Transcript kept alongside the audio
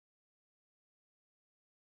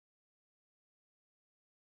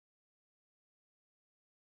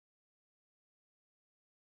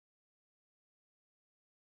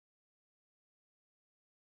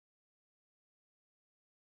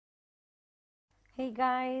Hey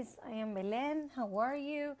guys, I am Belen. How are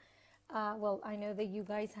you? Well, I know that you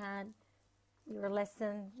guys had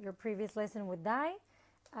your previous lesson with Dai.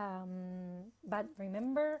 But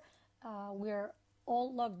remember, we're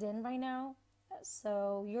all logged in right now.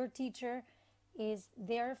 So your teacher is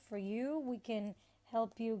there for you. We can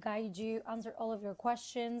help you, guide you, answer all of your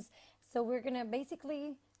questions. So we're going to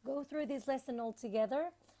basically go through this lesson all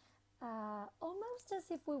together, almost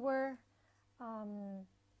as if we were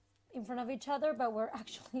in front of each other, but we're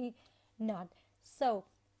actually not. So,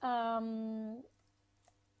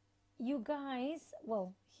 you guys,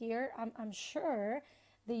 well, here I'm sure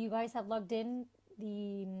that you guys have logged in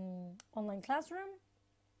the online classroom.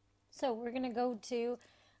 So, we're gonna go to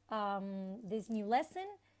this new lesson.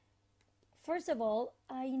 First of all,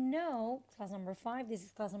 I know class number 5, this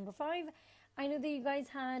is class number 5. I know that you guys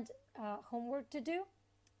had homework to do.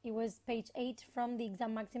 It was page 8 from the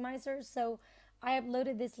exam maximizer. So I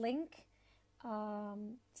uploaded this link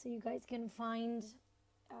so you guys can find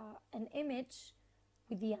an image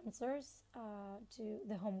with the answers to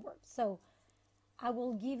the homework. So I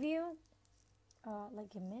will give you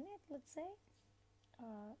like a minute, let's say,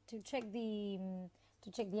 to check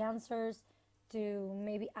the answers, to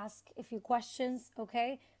maybe ask a few questions.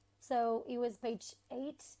 Okay, so it was page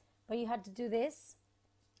 8, but you had to do this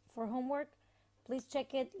for homework. Please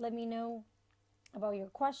check it. Let me know about your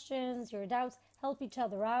questions, your doubts. Help each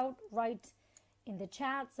other out. Write in the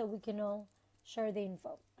chat so we can all share the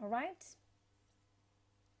info. All right?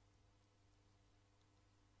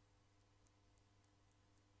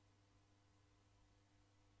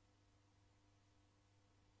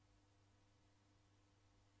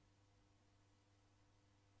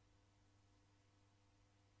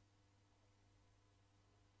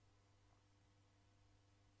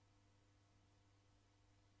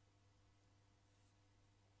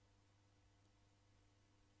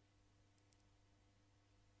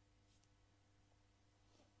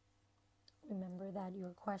 Remember that your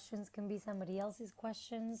questions can be somebody else's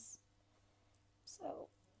questions. So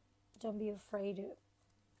don't be afraid to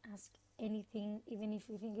ask anything, even if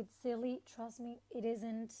you think it's silly. Trust me, it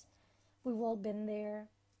isn't. We've all been there.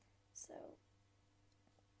 So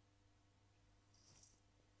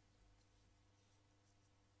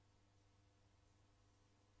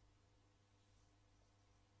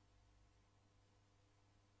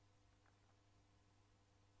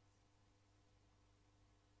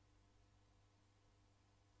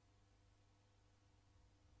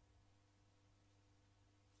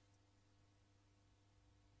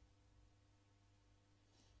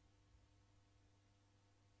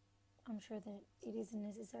I'm sure that it isn't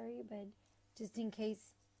necessary, but just in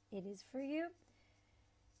case it is for you,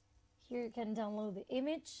 here you can download the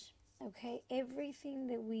image. Okay, everything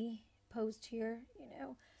that we post here,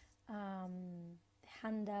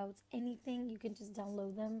 handouts, anything, you can just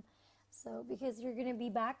download them. So because you're gonna be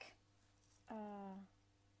back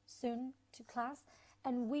soon to class,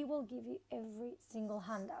 and we will give you every single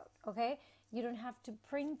handout. Okay, you don't have to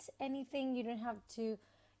print anything, you don't have to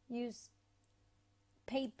use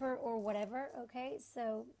paper or whatever. Okay,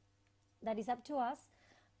 so that is up to us,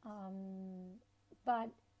 but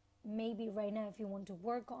maybe right now if you want to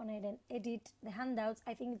work on it and edit the handouts,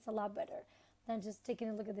 I think it's a lot better than just taking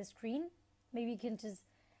a look at the screen. Maybe you can just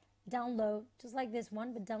download, just like this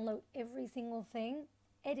one, but download every single thing,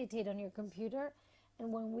 edit it on your computer,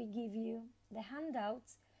 and when we give you the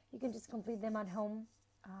handouts, you can just complete them at home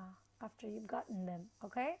after you've gotten them.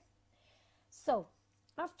 Okay, so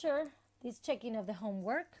after this checking of the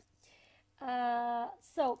homework,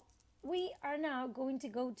 so we are now going to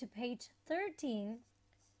go to page 13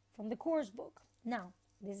 from the course book. Now,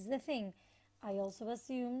 this is the thing. I also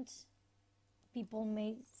assumed people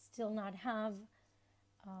may still not have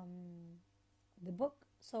the book.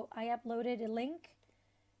 So I uploaded a link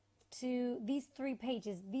to these 3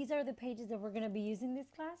 pages. These are the pages that we're going to be using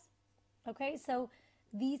this class. Okay, so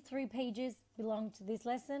these 3 pages belong to this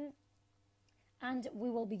lesson. And we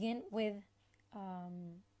will begin with, I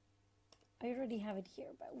already have it here,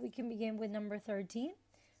 but we can begin with number 13.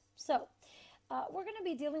 So we're going to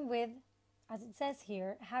be dealing with, as it says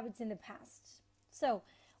here, habits in the past. So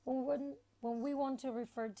when we want to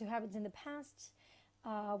refer to habits in the past,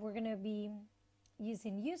 we're going to be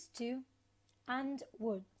using used to and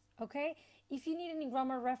would. Okay, if you need any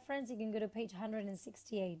grammar reference, you can go to page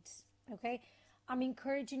 168. Okay, I'm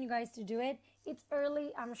encouraging you guys to do it. It's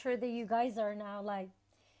early. I'm sure that you guys are now like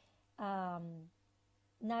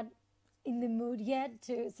not in the mood yet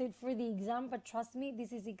to sit for the exam, but trust me,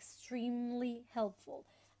 this is extremely helpful.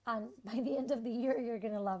 And by the end of the year, you're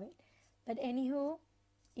going to love it. But anywho,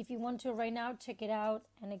 if you want to right now, check it out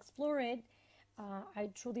and explore it. I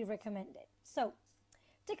truly recommend it. So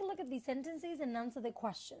take a look at these sentences and answer the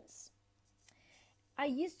questions. I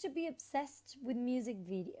used to be obsessed with music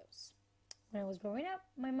videos. When I was growing up,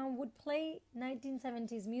 my mom would play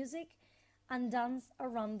 1970s music and dance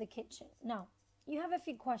around the kitchen. Now, you have a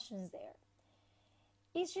few questions there.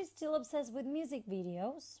 Is she still obsessed with music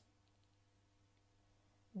videos?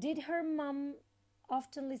 Did her mom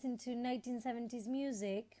often listen to 1970s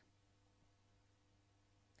music?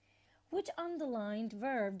 Which underlined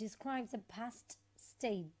verb describes a past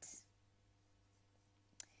state?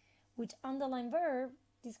 Which underlined verb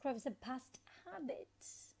describes a past habit?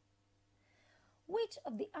 Which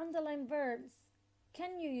of the underlined verbs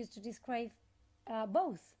can you use to describe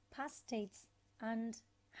both past states and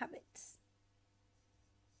habits?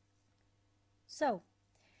 So,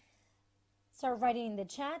 start writing in the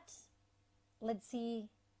chat. Let's see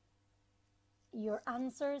your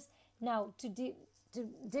answers. Now, to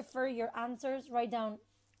differ your answers, write down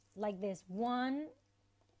like this. 1,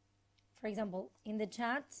 for example, in the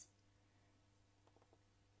chat.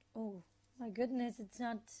 Oh, my goodness, it's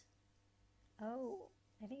not. Oh,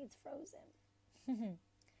 I think it's frozen.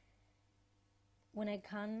 When I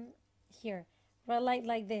can, here, write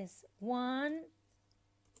like this. 1,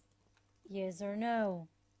 yes or no.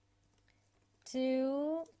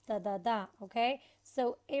 2, okay?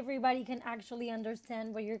 So everybody can actually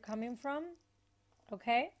understand where you're coming from,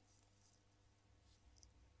 okay?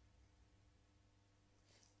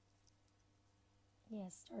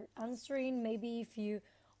 Yes, start answering. Maybe if you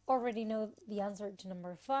already know the answer to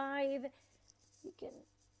number 5, you can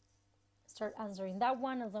start answering that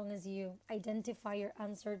one. As long as you identify your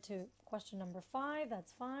answer to question number 5,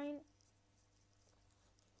 that's fine.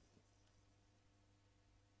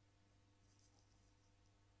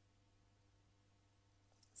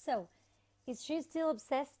 So, is she still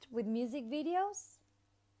obsessed with music videos?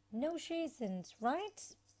 No, she isn't,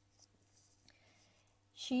 right?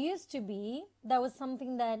 She used to be. That was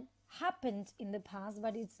something that happened in the past,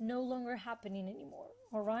 but it's no longer happening anymore,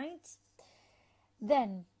 all right?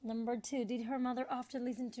 Then, number 2, did her mother often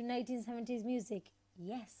listen to 1970s music?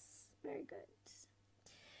 Yes, very good.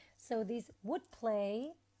 So this would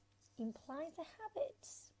play implies a habit.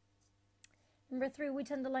 Number 3,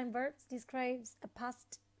 which underlined verb describes a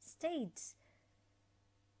past state?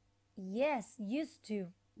 Yes, used to.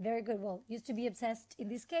 Very good. Well, used to be obsessed in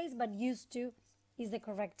this case, but used to is the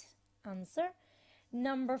correct answer.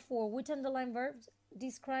 Number 4, which underlined verb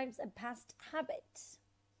describes a past habit?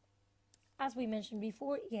 As we mentioned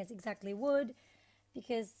before, yes, exactly, would,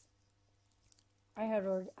 because I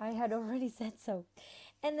had already said so.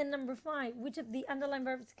 And then number 5, which of the underlined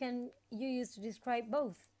verbs can you use to describe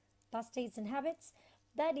both past states and habits?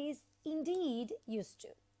 That is indeed used to.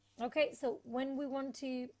 Okay, so when we want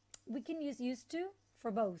to, we can use used to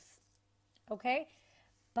for both. Okay,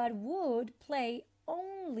 but would play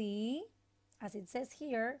only, as it says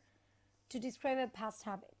here, to describe a past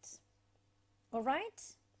habit. All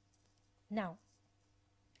right? Now,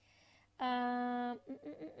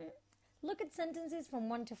 look at sentences from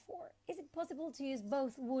 1 to 4. Is it possible to use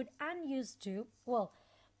both would and used to? Well,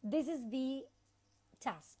 this is the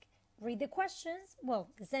task. Read the questions, well,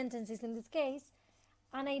 the sentences in this case,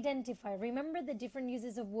 and identify. Remember the different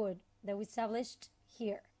uses of would that we established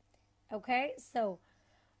here. Okay, so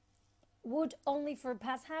would only for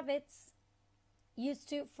past habits, used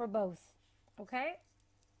to for both. Okay,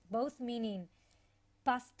 both meaning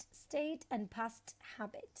past state and past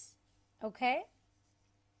habit. Okay,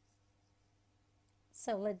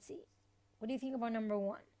 so let's see. What do you think about number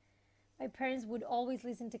 1? My parents would always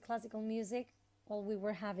listen to classical music while we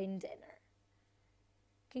were having dinner.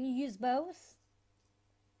 Can you use both?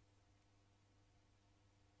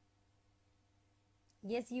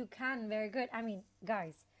 Yes, you can. Very good. I mean,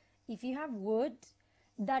 guys, if you have would,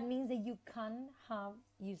 that means that you can have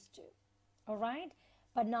used to. All right?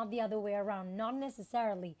 But not the other way around. Not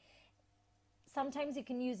necessarily. Sometimes you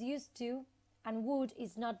can use used to and would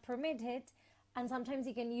is not permitted. And sometimes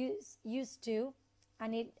you can use used to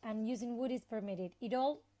and using would is permitted. It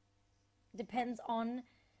all depends on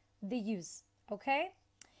the use. Okay?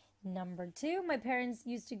 Number 2, my parents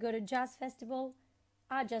used to go to jazz festival,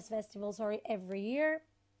 every year.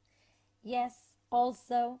 Yes,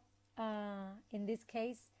 also, in this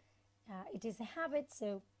case, it is a habit,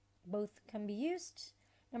 so both can be used.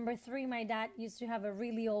 Number 3, my dad used to have a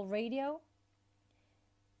really old radio.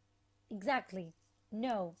 Exactly.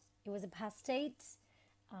 No, it was a past state,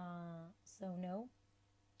 so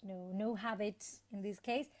no habit in this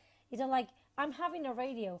case. It's not like, I'm having a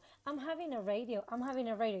radio.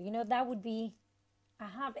 You know, that would be a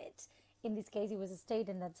habit. In this case, it was a state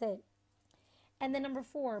and that's it. And then number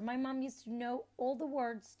 4, my mom used to know all the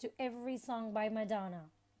words to every song by Madonna.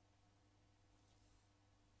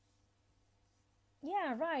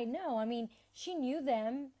 Yeah, right. No, I mean, she knew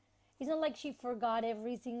them. It's not like she forgot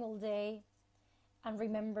every single day and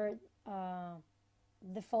remembered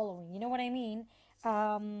the following. You know what I mean?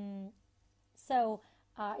 Um,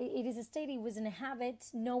 it is a state, it wasn't a habit.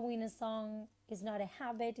 Knowing a song is not a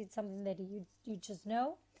habit, it's something that you just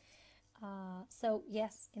know. So,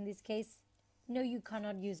 yes, in this case, no, you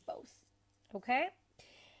cannot use both. Okay?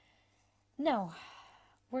 Now,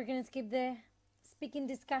 we're going to skip the speaking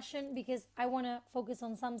discussion because I want to focus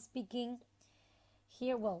on some speaking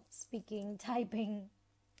here. Well, speaking, typing,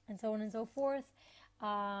 and so on and so forth.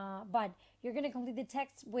 But you're going to complete the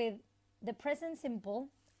text with the present simple,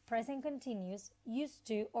 present continuous, used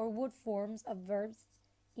to, or would forms of verbs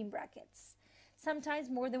in brackets. Sometimes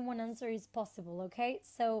more than one answer is possible, okay?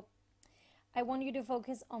 So I want you to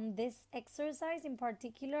focus on this exercise in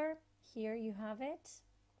particular. Here you have it.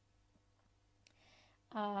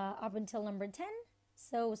 Up until number 10.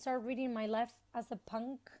 So start reading My Life as a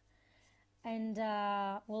Punk, and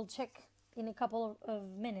we'll check in a couple of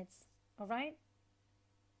minutes, all right?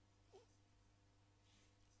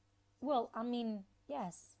 Well, I mean,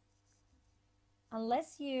 yes.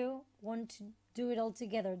 Unless you want to do it all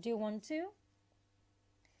together. Do you want to?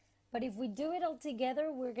 But if we do it all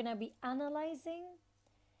together, we're going to be analyzing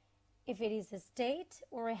if it is a state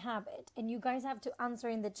or a habit. And you guys have to answer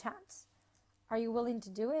in the chat. Are you willing to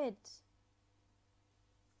do it?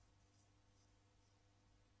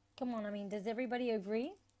 Come on, I mean, does everybody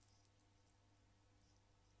agree?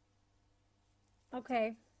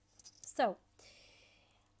 Okay, so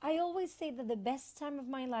I always say that the best time of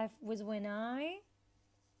my life was when I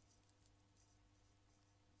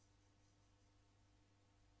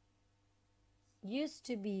used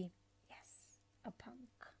to be, yes, a punk.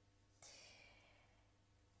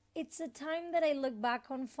 It's a time that I look back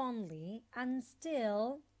on fondly and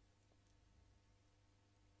still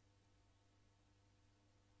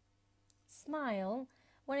smile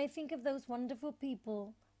when I think of those wonderful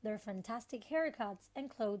people, their fantastic haircuts and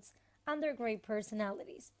clothes, and their great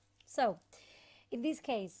personalities. So, in this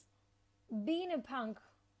case, being a punk,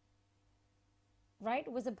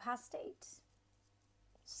 right, was a past state.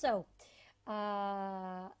 So,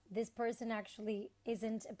 this person actually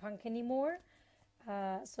isn't a punk anymore.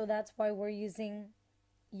 So that's why we're using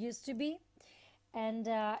used to be. And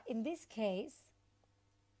in this case,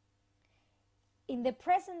 in the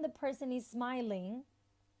present, the person is smiling,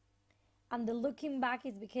 and the looking back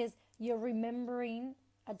is because you're remembering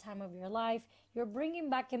a time of your life. You're bringing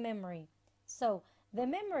back a memory. So the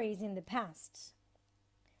memory is in the past,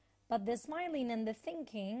 but the smiling and the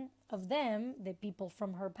thinking of them, the people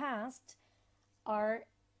from her past, are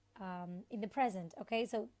in the present. Okay,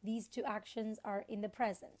 so these two actions are in the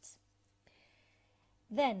present.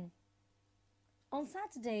 Then on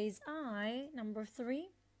Saturdays, number 3,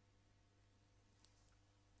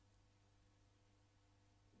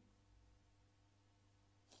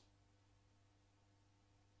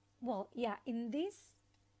 well, yeah, in this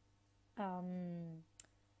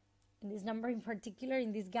number in particular,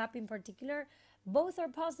 in this gap in particular, both are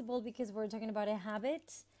possible because we're talking about a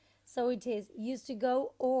habit. So it is used to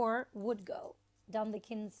go or would go down the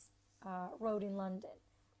King's Road in London.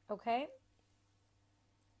 Okay?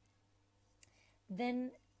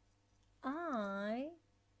 Then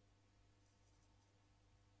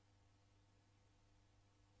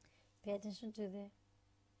pay attention to the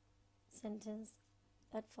sentence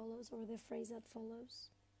that follows or the phrase that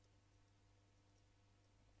follows.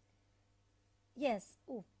 Yes.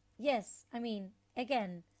 Oh, yes. I mean,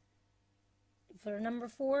 again, for number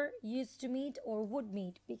 4, used to meet or would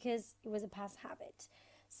meet because it was a past habit.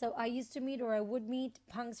 So I used to meet or I would meet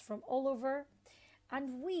punks from all over.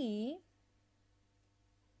 And we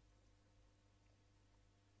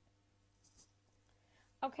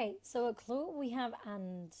okay, so a clue, we have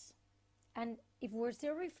and. And if we're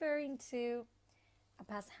still referring to a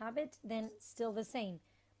past habit, then still the same.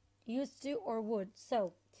 Used to or would.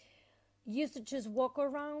 So used to just walk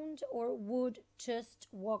around or would just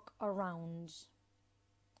walk around.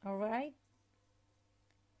 All right?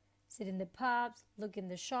 Sit in the pubs, look in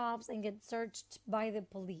the shops, and get searched by the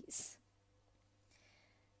police.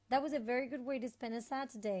 That was a very good way to spend a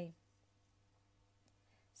Saturday.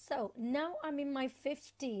 So now I'm in my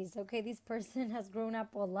 50s. Okay, this person has grown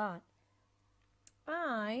up a lot.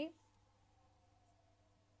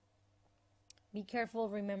 Be careful,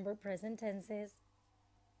 remember present tenses.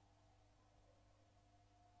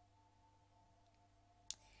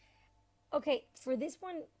 Okay, for this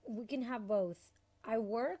one, we can have both. I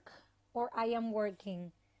work or I am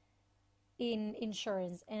working. in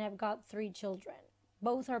insurance and I've got 3 children.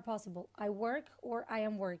 Both are possible. I work or I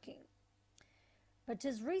am working. But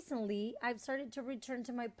just recently, I've started to return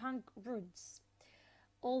to my punk roots.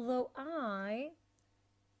 Although I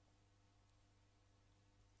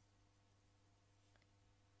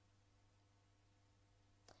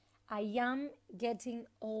am getting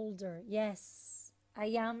older. Yes, I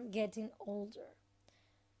am getting older.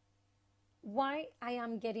 Why I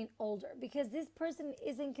am getting older? Because this person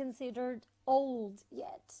isn't considered old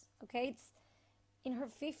yet. Okay, it's in her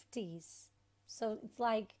 50s. So it's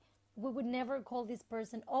like we would never call this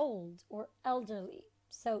person old or elderly.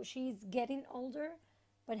 So she's getting older,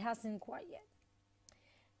 but hasn't quite yet.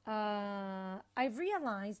 I've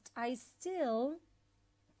realized I still,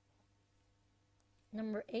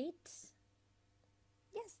 number 8,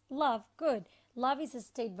 yes, love, good. Love is a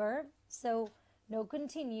state verb, so no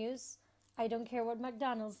continues. I don't care what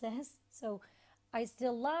McDonald's says, so I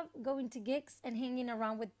still love going to gigs and hanging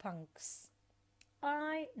around with punks.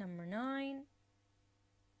 Number 9.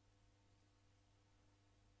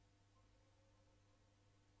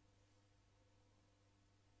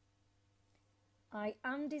 I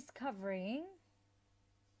am discovering,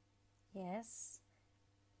 yes,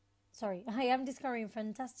 sorry, I am discovering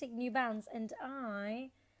fantastic new bands and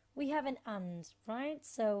we have an and, right?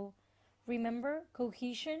 So remember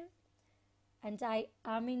cohesion, and I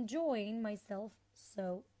am enjoying myself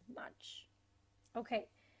so much. Okay,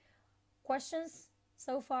 questions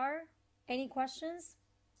so far? Any questions?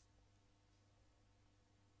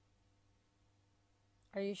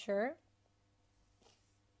 Are you sure?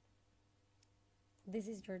 This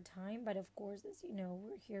is your time, but of course, as you know,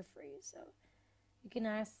 we're here for you, so you can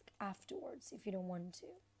ask afterwards if you don't want to.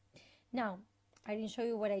 Now, I didn't show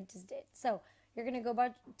you what I just did. So you're going to go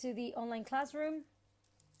back to the online classroom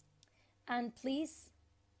and please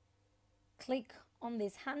click on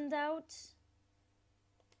this handout.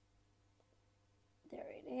 There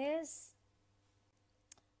it is.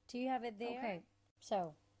 Do you have it there? Okay,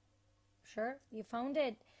 so sure, you found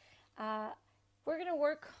it. We're going to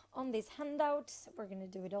work on this handout. We're going to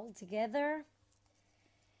do it all together.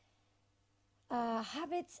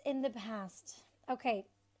 Habits in the past. Okay,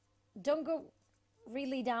 don't go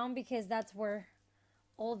really down because that's where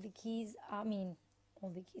all the keys,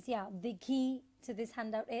 the key to this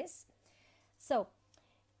handout is. So,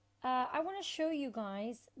 I want to show you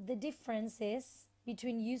guys the differences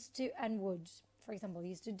between used to and would. For example,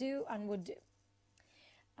 used to do and would do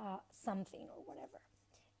something or whatever.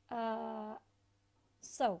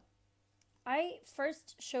 So, I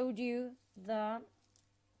first showed you the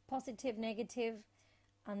positive, negative,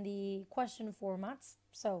 and the question formats.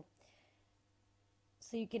 So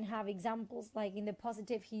you can have examples like in the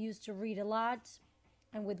positive, he used to read a lot,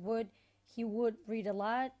 and with would, he would read a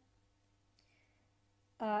lot.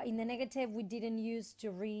 In the negative, we didn't use to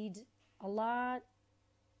read a lot.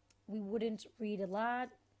 We wouldn't read a lot.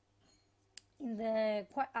 In the,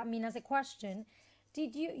 as a question,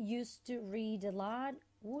 did you used to read a lot?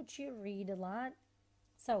 Would you read a lot?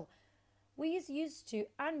 So we use used to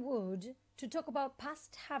and would to talk about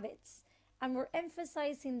past habits, and we're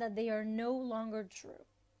emphasizing that they are no longer true.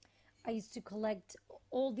 I used to collect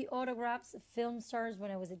all the autographs of film stars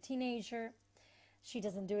when I was a teenager. She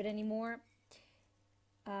doesn't do it anymore.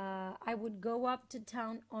 I would go up to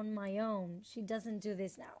town on my own. She doesn't do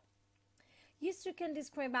this now. Used to can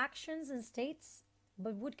describe actions and states,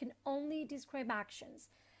 but would can only describe actions.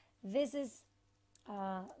 This is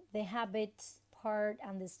the habit part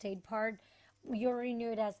and the state part. We already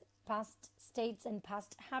knew it as past states and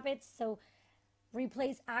past habits, so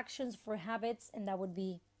replace actions for habits and that would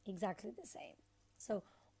be exactly the same. So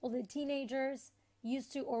all the teenagers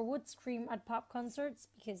used to or would scream at pop concerts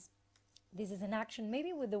because this is an action.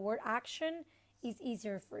 Maybe with the word action is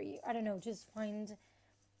easier for you. I don't know, just find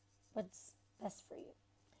what's best for you.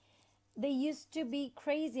 They used to be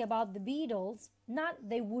crazy about the Beatles, not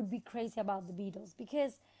they would be crazy about the Beatles,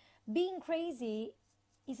 because being crazy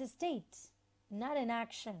is a state, not an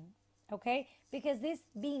action, okay? Because this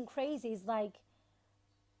being crazy is like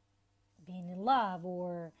being in love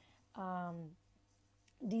or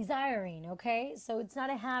desiring, okay? So it's not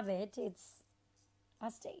a habit, it's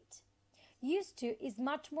a state. Used to is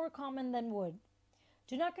much more common than would.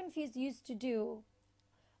 Do not confuse used to do,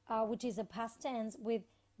 which is a past tense, with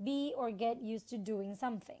be or get used to doing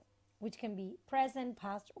something, which can be present,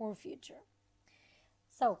 past, or future.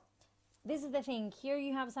 So this is the thing. Here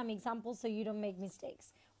you have some examples so you don't make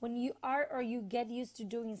mistakes. When you are or you get used to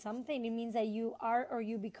doing something, it means that you are or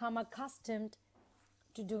you become accustomed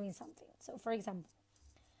to doing something. So for example,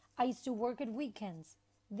 I used to work at weekends.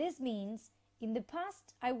 This means in the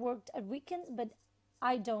past I worked at weekends, but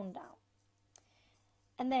I don't now.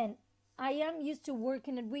 And then I am used to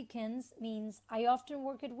working at weekends means I often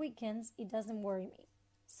work at weekends. It doesn't worry me.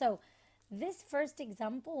 So this first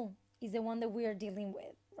example is the one that we are dealing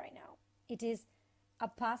with right now. It is a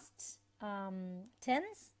past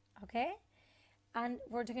tense, okay? And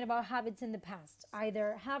we're talking about habits in the past,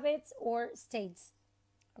 either habits or states,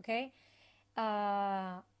 okay?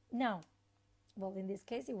 Now, well, in this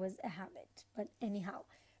case, it was a habit, but anyhow.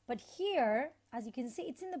 But here, as you can see,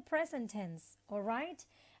 it's in the present tense, all right?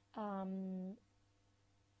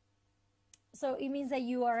 So it means that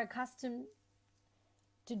you are accustomed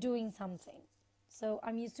to doing something. So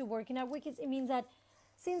I'm used to working at weekends. It means that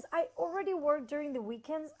since I already work during the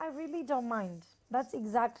weekends, I really don't mind. That's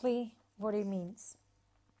exactly what it means.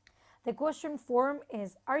 The question form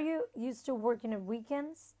is, are you used to working at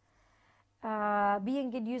weekends?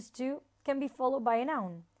 Being get used to can be followed by a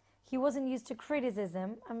noun. He wasn't used to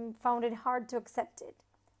criticism and found it hard to accept it.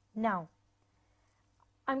 Now,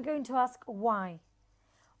 I'm going to ask why.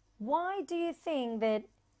 Why do you think that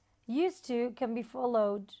used to can be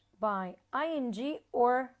followed by ing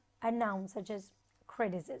or a noun such as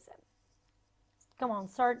criticism? Come on,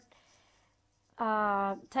 start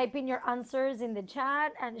typing your answers in the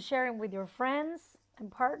chat and sharing with your friends and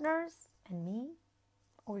partners and me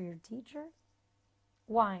or your teacher.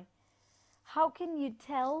 Why? How can you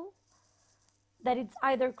tell that it's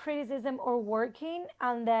either criticism or working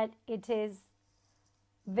and that it is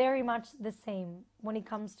very much the same when it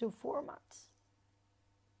comes to format?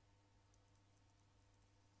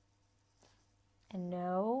 And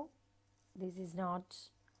no, this is not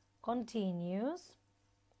continuous.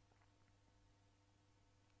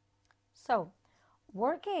 So,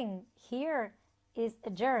 working here is a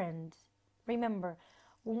gerund. Remember,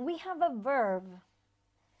 when we have a verb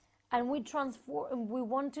and we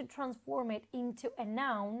want to transform it into a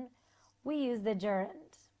noun, we use the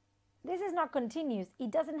gerund. This is not continuous.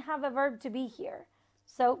 It doesn't have a verb to be here.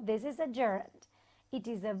 So this is a gerund. It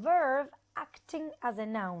is a verb acting as a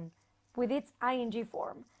noun with its ing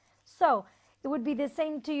form. So it would be the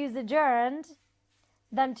same to use a gerund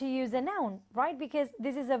than to use a noun, right? Because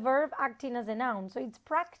this is a verb acting as a noun. So it's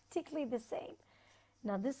practically the same.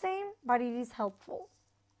 Not the same, but it is helpful.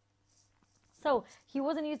 So he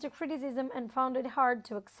wasn't used to criticism and found it hard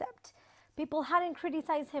to accept. People hadn't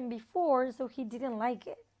criticized him before, so he didn't like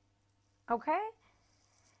it. Okay?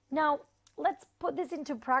 Now, let's put this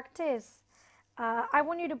into practice. I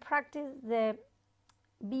want you to practice the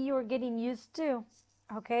be or getting used to,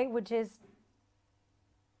 okay? Which is,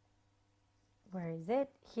 where is it?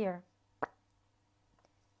 Here.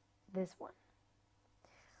 This one.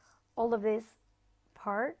 All of this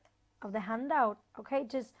part of the handout, okay?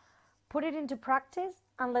 Just put it into practice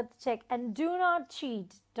and let's check. And do not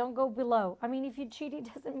cheat. Don't go below. I mean, if you cheat,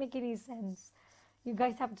 it doesn't make any sense. You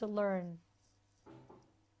guys have to learn.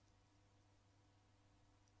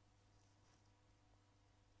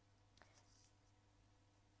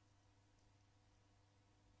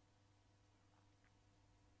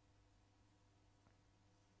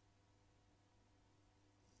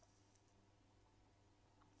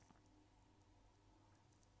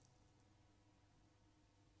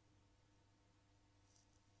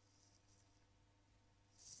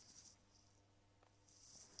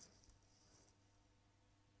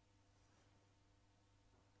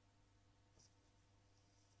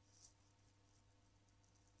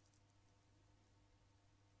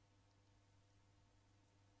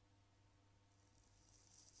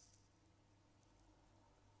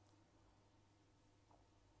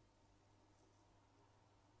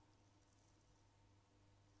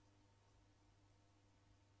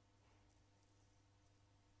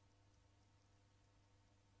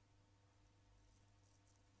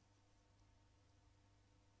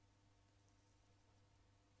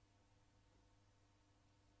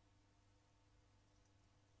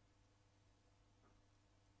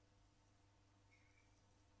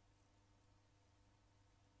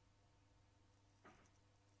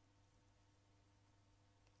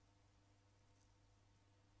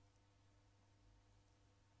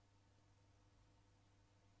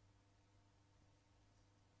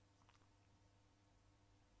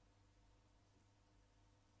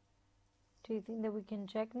 Do you think that we can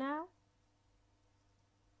check now?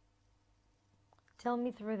 Tell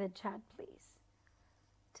me through the chat, please.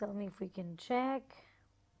 Tell me if we can check.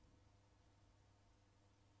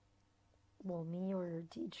 Well, me or your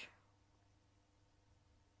teacher.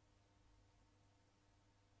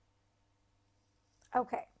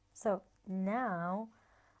 Okay, so now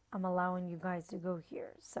I'm allowing you guys to go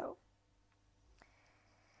here. So,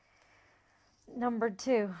 number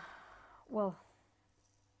 2. Well,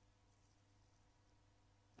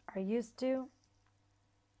 are used to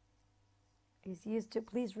is used to.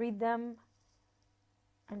 Please read them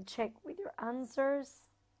and check with your answers.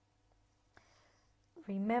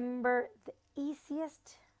 Remember, the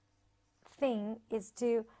easiest thing is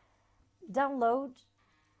to download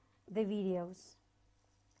the videos.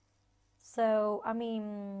 So,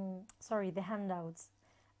 the handouts.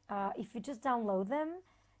 If you just download them,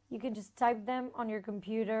 you can just type them on your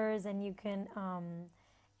computers and you can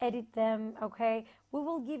edit them, okay? We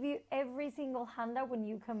will give you every single handout when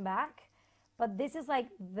you come back, but this is like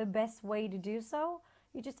the best way to do so.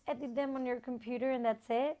 You just edit them on your computer and that's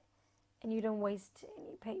it, and you don't waste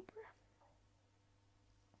any paper.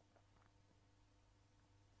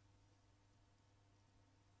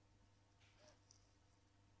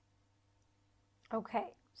 Okay,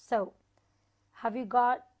 so have you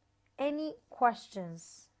got any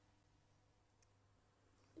questions?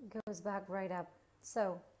 It goes back right up.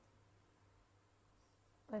 So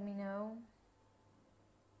let me know.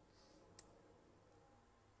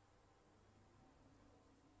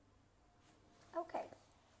 Okay,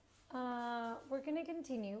 we're gonna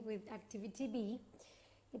continue with activity B.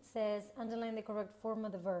 It says underline the correct form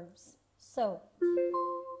of the verbs. So,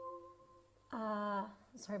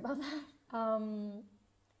 sorry about that.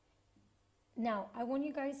 Now, I want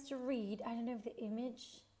you guys to read. I don't know if the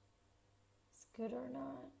image is good or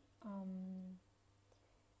not. I'm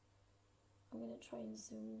gonna try and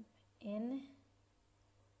zoom in.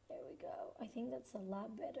 There we go. I think that's a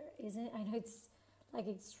lot better, isn't it? I know it's like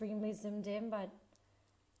extremely zoomed in, but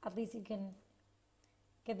at least you can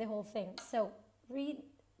get the whole thing. So read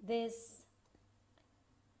this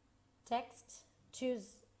text,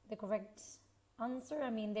 choose the correct answer.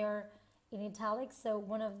 They're in italics, so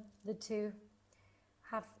one of the two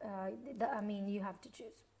have, you have to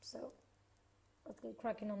choose. So let's get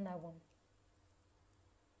cracking on that one.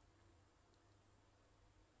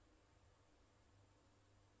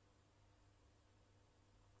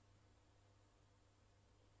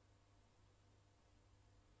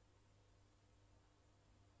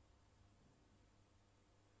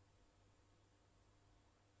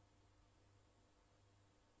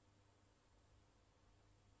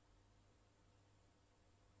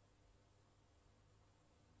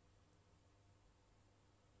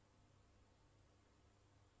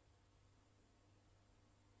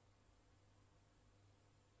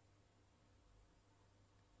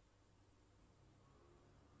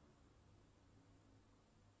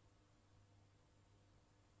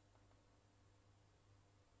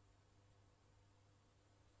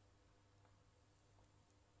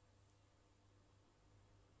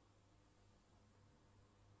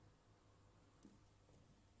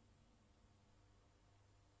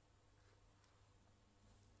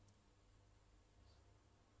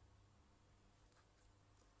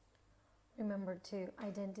 Remember to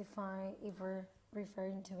identify if we're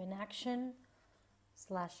referring to an action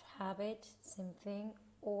 / habit, same thing,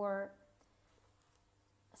 or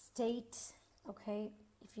state, okay?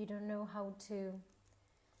 If you don't know how to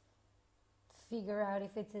figure out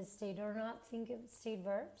if it's a state or not, think of state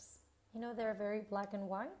verbs. They're very black and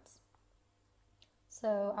white.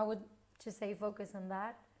 So I would just say focus on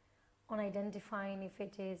that, on identifying if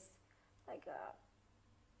it is like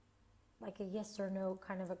a yes or no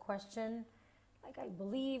kind of a question, like I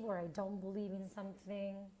believe or I don't believe in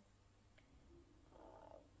something,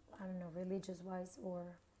 I don't know, religious wise,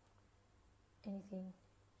 or anything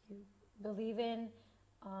you believe in,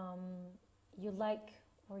 you like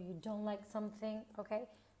or you don't like something, okay?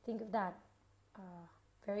 Think of that,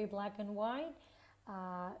 very black and white,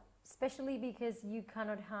 especially because you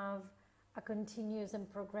cannot have a continuous and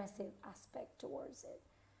progressive aspect towards it.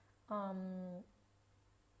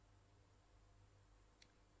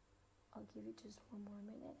 I'll give you just one more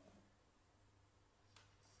minute.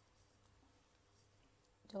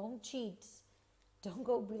 Don't cheat. Don't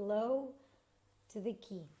go below to the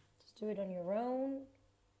key. Just do it on your own.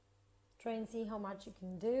 Try and see how much you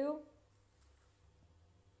can do.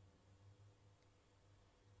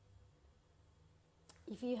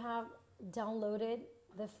 If you have downloaded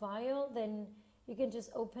the file, then you can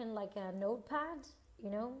just open like a notepad,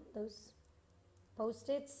 those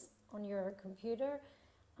post-its on your computer,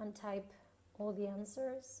 and type all the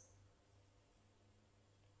answers.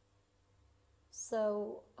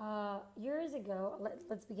 So years ago,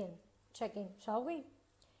 let's begin checking, shall we?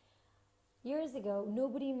 Years ago,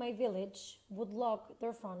 nobody in my village would lock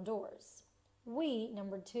their front doors. We,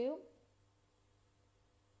 number 2,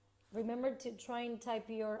 remember to try and type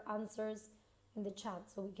your answers in the chat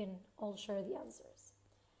so we can all share the answers.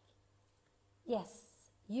 Yes,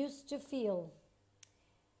 used to feel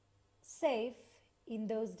safe in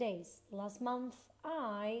those days. Last month,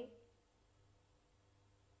 I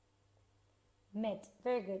Met.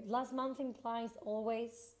 Very good. Last month implies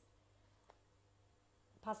always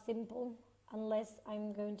past simple, unless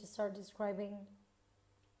I'm going to start describing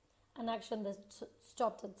an action that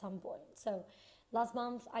stopped at some point. So last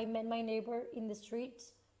month I met my neighbor in the street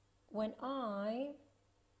when I,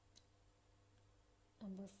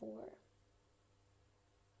 number 4,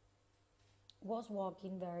 was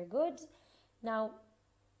walking. Very good. Now,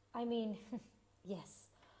 I mean, yes,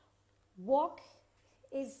 walk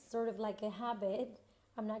is sort of like a habit.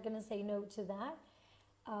 I'm not going to say no to that.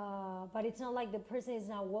 But it's not like the person is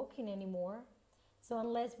not walking anymore. So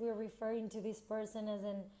unless we're referring to this person as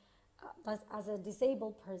a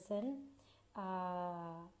disabled person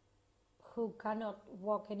who cannot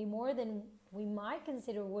walk anymore, then we might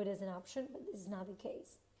consider would as an option, but this is not the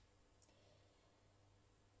case.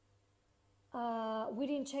 We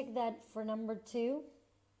didn't check that for number 2.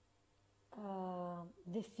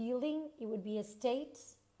 The feeling, it would be a state,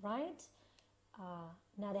 right?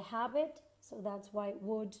 Not a habit. So that's why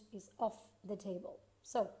would is off the table.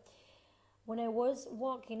 So when I was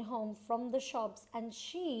walking home from the shops and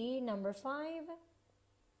she, number 5,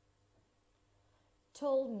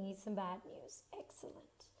 told me some bad news.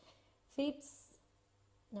 Excellent. Thieves,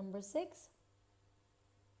 number 6,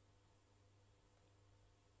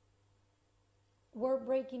 were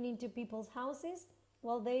breaking into people's houses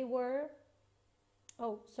while they were,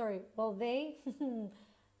 oh,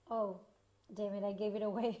 damn it, I gave it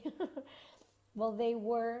away. While they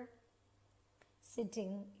were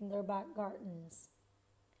sitting in their back gardens.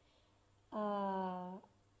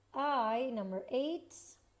 Number 8.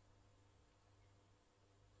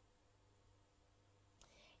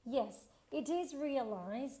 Yes, it is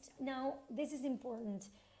realized. Now, this is important.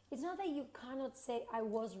 It's not that you cannot say I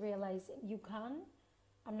was realizing. You can.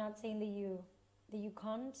 I'm not saying that you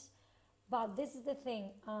can't. But this is the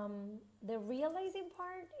thing. The realizing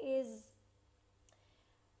part is,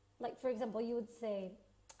 like, for example, you would say,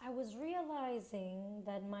 I was realizing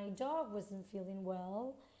that my dog wasn't feeling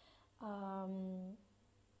well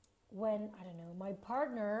when, I don't know, my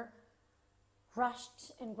partner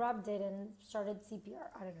rushed and grabbed it and started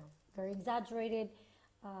CPR. I don't know, very exaggerated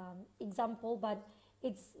example, but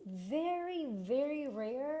it's very, very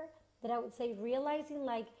rare that I would say realizing,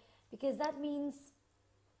 like, because that means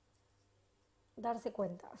darse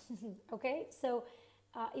cuenta, okay? So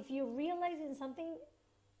if you're realizing something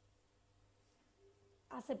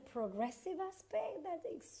as a progressive aspect,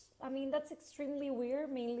 that's extremely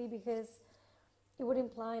weird, mainly because it would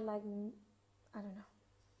imply, like, I don't know,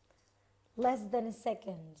 less than a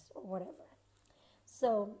second or whatever.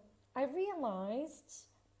 So I realized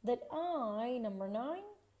that I, number 9,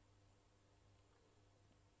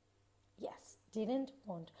 yes, didn't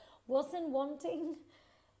want. Wasn't wanting,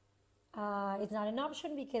 it's not an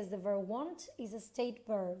option because the verb want is a state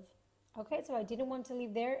verb. Okay, so I didn't want to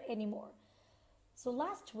live there anymore. So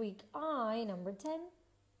last week, I, number 10,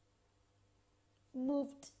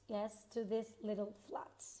 moved, yes, to this little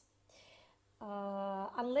flat.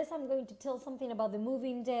 Unless I'm going to tell something about the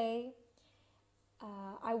moving day,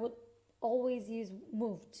 I would always use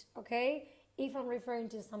moved, okay? If I'm referring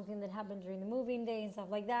to something that happened during the moving day and stuff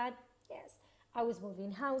like that, yes. I was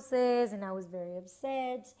moving houses and I was very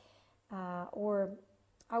upset, or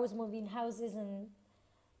I was moving houses and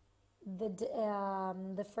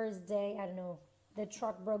the first day, I don't know, the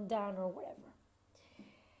truck broke down or whatever.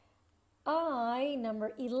 I,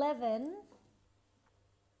 number 11,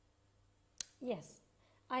 yes,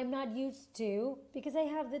 I'm not used to, because I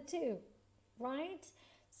have the 2, right?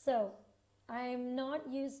 So I'm not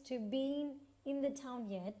used to being in the town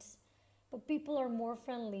yet, but people are more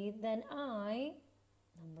friendly than I,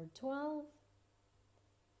 number 12,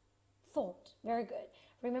 thought. Very good.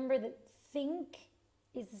 Remember that think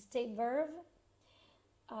is the state verb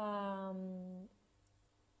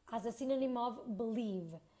as a synonym of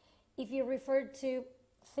believe. If you refer to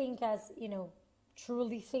think as,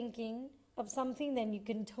 truly thinking of something, then you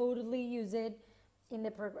can totally use it in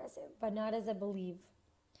the progressive, but not as a believe.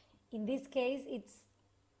 In this case, it's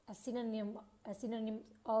a synonym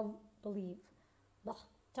of believe. Blah,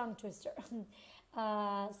 tongue twister.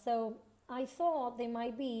 So I thought they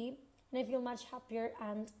might be, and I feel much happier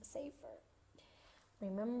and safer.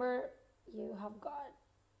 Remember, you have got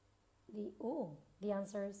the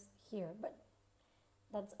answers here, but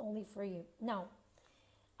that's only for you. Now,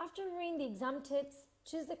 after reading the exam tips,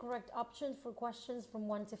 choose the correct options for questions from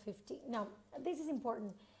 1 to 15. Now, this is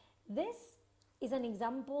important. This is an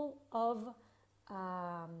example of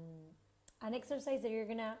an exercise that you're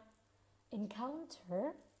gonna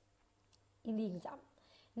encounter in the exam.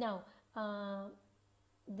 Now,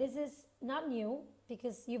 this is not new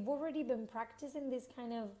because you've already been practicing this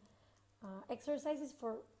kind of exercises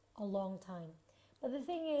for a long time. But the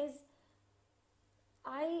thing is,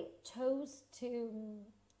 I chose to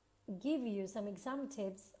give you some exam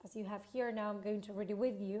tips, as you have here now. I'm going to read it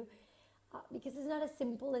with you because it's not as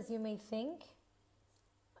simple as you may think.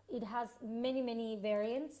 It has many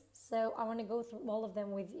variants, so I want to go through all of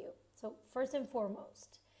them with you. So first and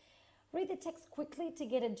foremost, read the text quickly to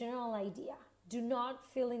get a general idea. Do not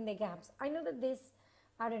fill in the gaps. I know that this,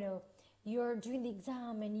 I don't know, you're doing the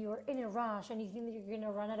exam and you're in a rush and you think that you're going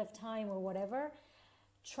to run out of time or whatever.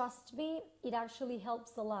 Trust me, it actually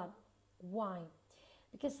helps a lot. Why?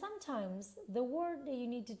 Because sometimes the word that you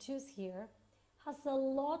need to choose here has a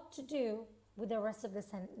lot to do with the rest of the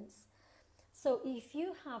sentence. So if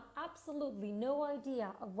you have absolutely no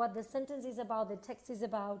idea of what the sentence is about, the text is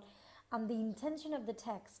about, and the intention of the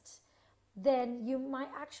text, then you might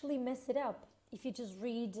actually mess it up if you just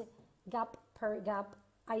read gap per gap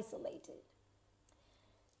isolated.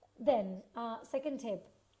 Then, second tip,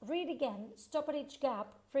 read again, stop at each gap,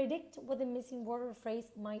 predict what the missing word or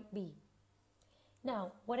phrase might be.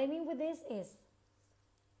 Now, what I mean with this is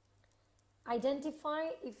identify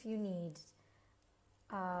if you need,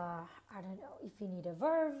 if you need a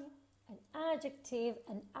verb, an adjective,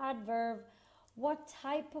 an adverb, what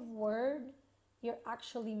type of word you're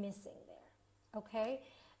actually missing there, okay?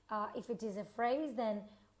 If it is a phrase, then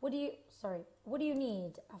what do you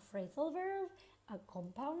need? A phrasal verb, a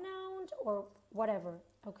compound noun, or whatever,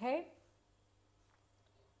 okay?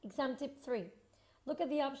 Exam tip 3. Look at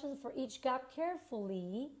the options for each gap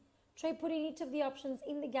carefully. Try putting each of the options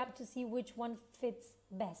in the gap to see which one fits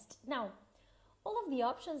best. Now, all of the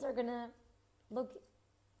options are gonna look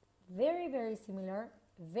very similar,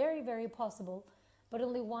 very possible, but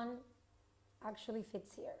only one actually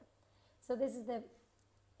fits here. So this is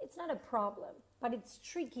it's not a problem, but it's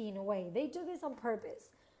tricky in a way. They do this on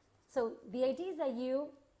purpose. So the idea is that you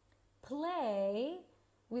play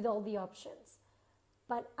with all the options,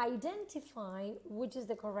 but identify which is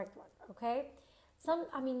the correct one, okay?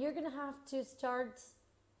 You're gonna have to start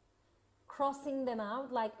crossing them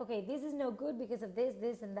out, like, okay, this is no good because of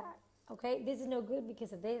this, and that, okay? This is no good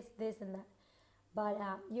because of this, and that. But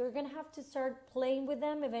you're gonna have to start playing with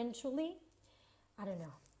them eventually. I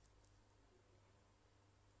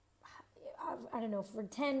don't know, for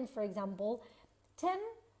 10, for example, 10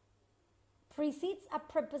 precedes a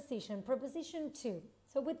preposition, preposition to.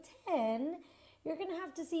 So with 10, you're going to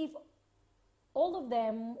have to see if all of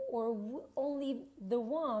them or only the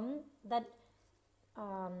one that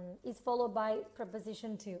is followed by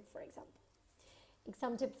preposition to, for example.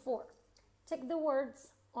 Exam tip 4. Check the words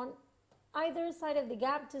on either side of the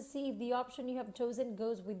gap to see if the option you have chosen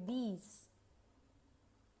goes with these.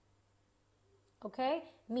 Okay?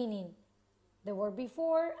 Meaning the word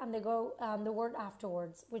before and the word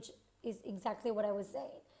afterwards, which is exactly what I was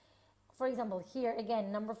saying. For example, here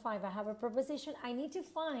again, number 5, I have a preposition. I need to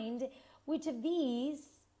find which of these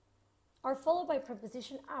are followed by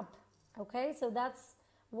preposition up. Okay, so that's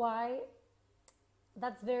why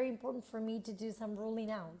that's very important for me to do some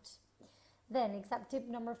ruling out. Then, exam tip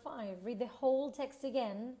number 5, read the whole text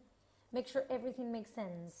again. Make sure everything makes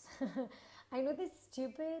sense. I know this is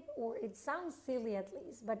stupid, or it sounds silly at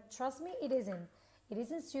least, but trust me, it isn't. It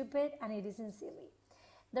isn't stupid and it isn't silly.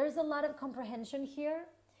 There's a lot of comprehension here,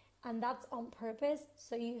 and that's on purpose,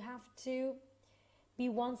 so you have to be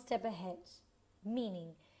one step ahead.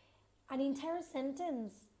 Meaning, an entire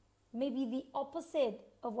sentence may be the opposite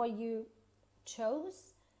of what you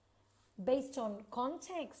chose based on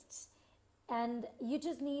context, and you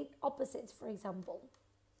just need opposites, for example.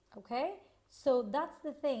 Okay? So that's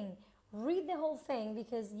the thing. Read the whole thing,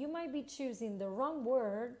 because you might be choosing the wrong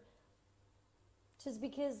word just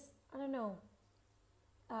because, I don't know,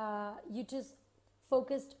 you just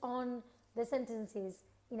focused on the sentences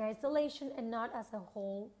in isolation and not as a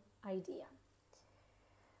whole idea.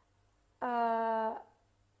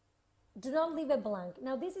 Do not leave a blank.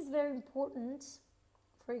 Now, this is very important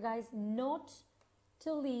for you guys, not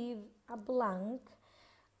to leave a blank,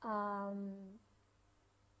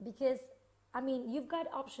 because you've got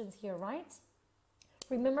options here, right?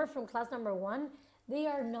 Remember from class number 1, they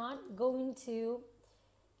are not going to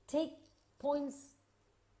take points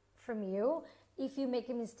from you if you make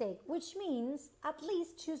a mistake, which means at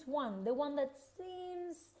least choose one, the one that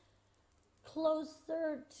seems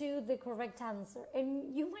closer to the correct answer,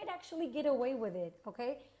 and you might actually get away with it,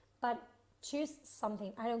 okay? But choose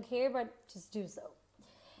something. I don't care, but just do so.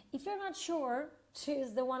 If you're not sure,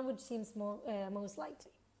 choose the one which seems most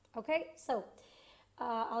likely. Okay, so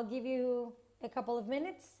I'll give you a couple of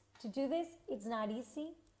minutes to do this. It's not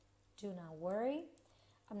easy. Do not worry.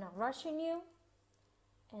 I'm not rushing you.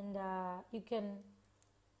 And you can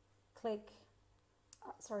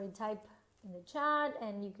type in the chat,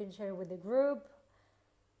 and you can share with the group.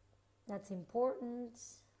 That's important.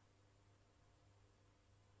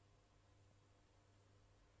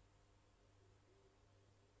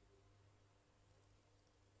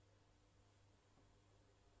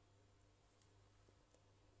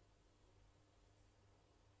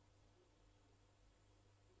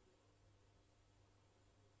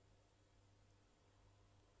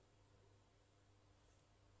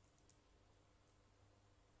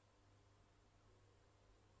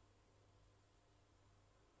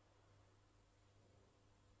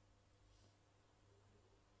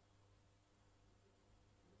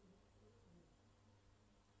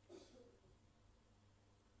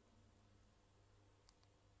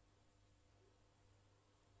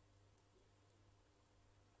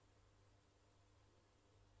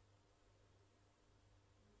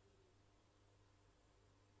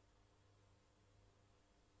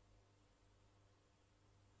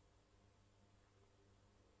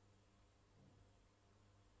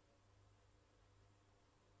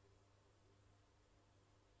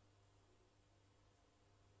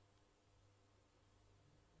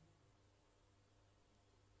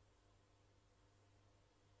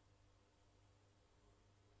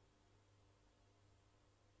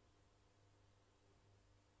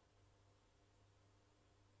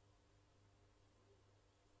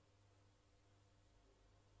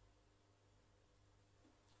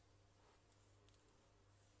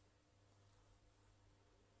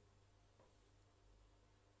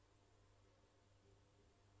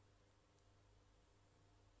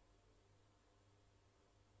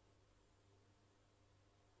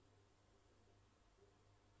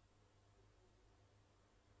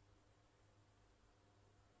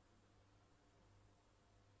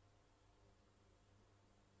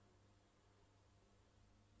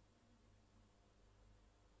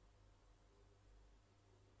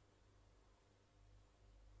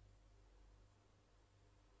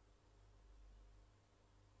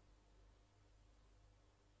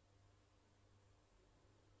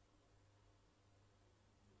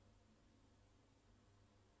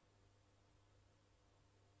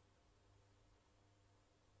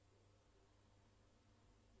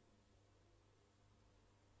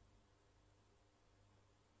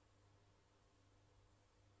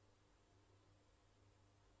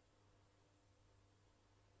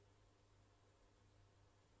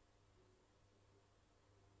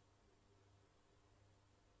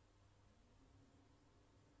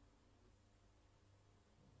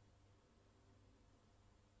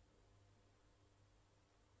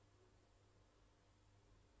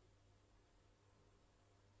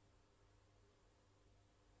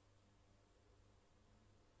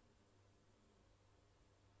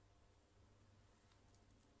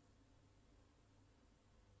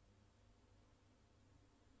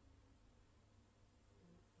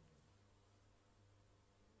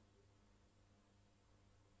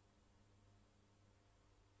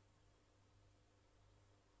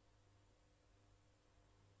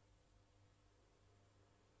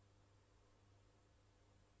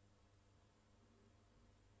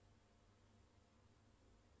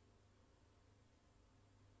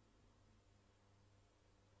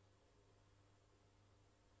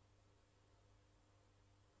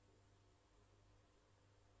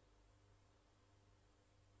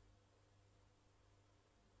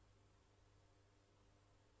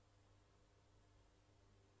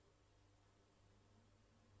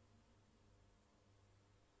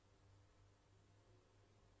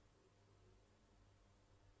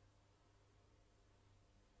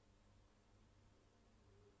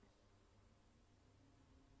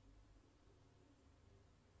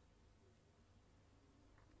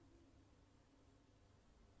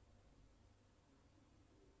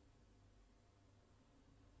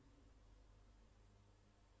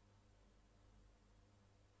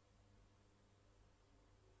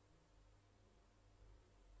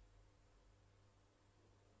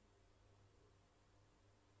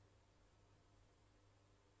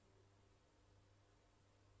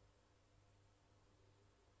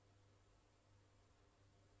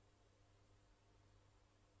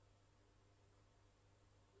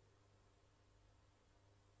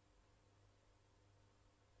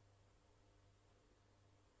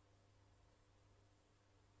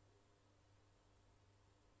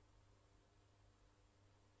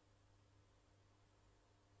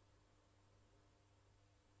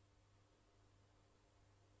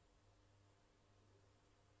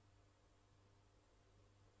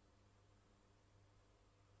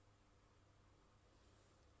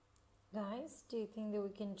 Guys, do you think that we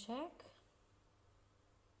can check?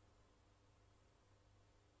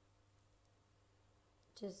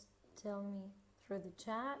 Just tell me through the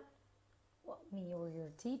chat. Well, me or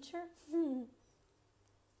your teacher.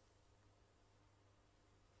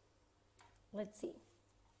 Let's see.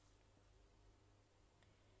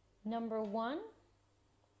 Number 1,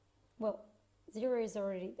 well, 0 is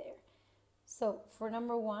already there. So for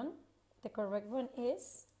number 1, the correct one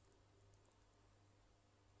is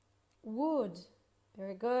wood.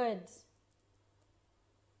 Very good.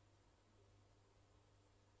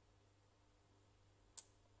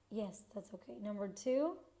 Yes, that's okay. Number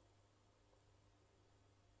 2,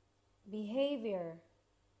 behavior.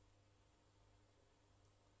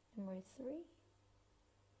 Number 3,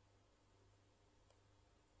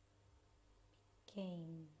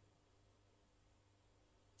 game.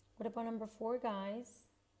 What about number 4, guys?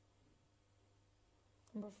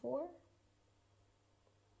 Number 4,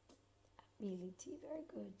 ability. Very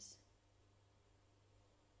good.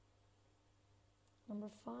 Number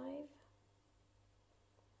 5,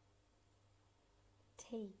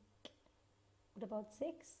 take. What about 6?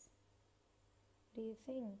 What do you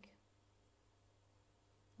think?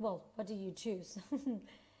 Well, what do you choose?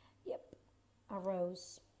 Yep, a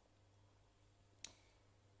rose.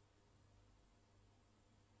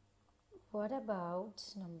 What about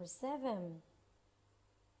number 7?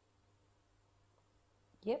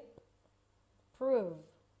 Yep, prove.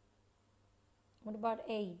 What about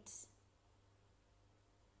 8?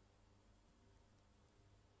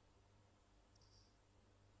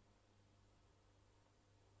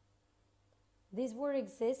 This word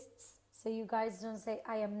exists, so you guys don't say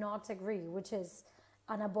I am not agree, which is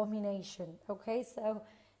an abomination. Okay, so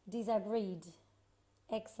disagreed.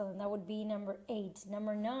 Excellent. That would be number 8.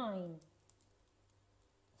 Number 9.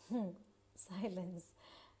 Silence.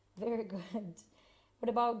 Very good. What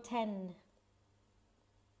about 10?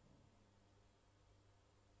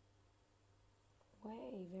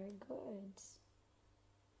 Way, very good.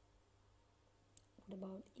 What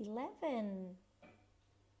about 11?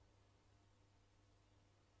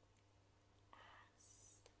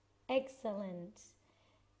 Excellent.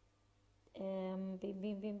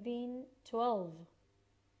 12.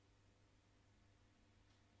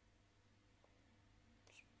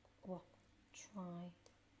 Well, try.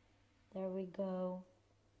 There we go.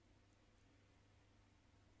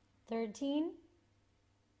 13.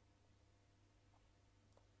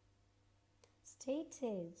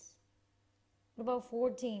 Stated. What about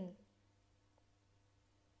 14?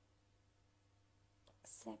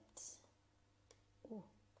 Accept. Oh,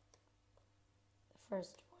 the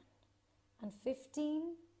first one. And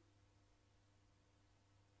 15.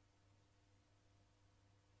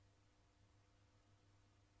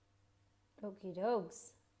 Okie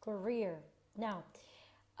dokes. Career. Now,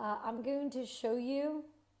 I'm going to show you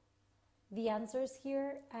the answers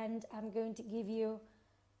here, and I'm going to give you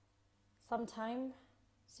some time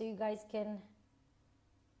so you guys can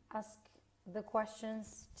ask the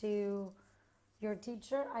questions to your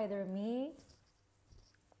teacher, either me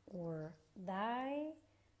or Dai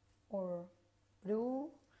or Bru.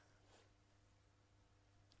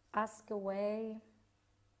 Ask away.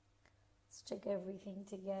 Let's check everything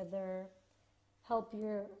together. Help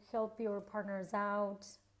your partners out.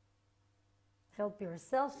 Help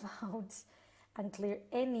yourself out and clear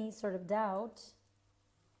any sort of doubt.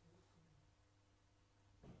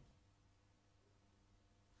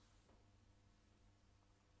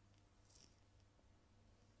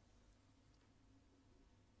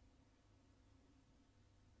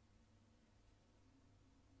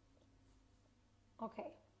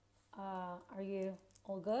 Okay, are you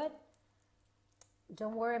all good?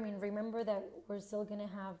 Don't worry, I mean, remember that we're still gonna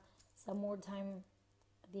have some more time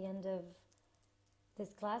at the end of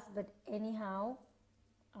this class, but anyhow,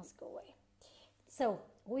 ask away. So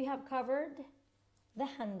we have covered the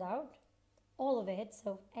handout, all of it,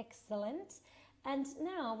 so excellent. And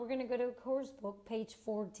now we're gonna go to course book, page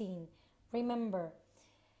 14. Remember,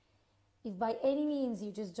 if by any means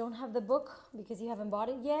you just don't have the book because you haven't bought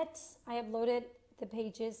it yet, I uploaded the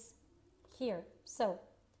pages here. So,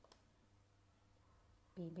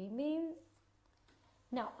 beam.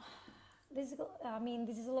 Now, this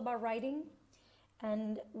is all about writing,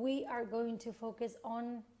 and we are going to focus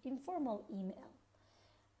on informal email.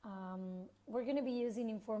 We're going to be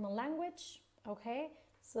using informal language, okay?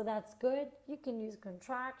 So that's good. You can use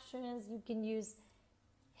contractions, you can use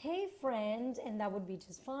hey friend, and that would be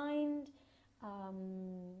just fine.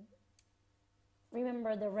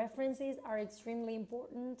 Remember, the references are extremely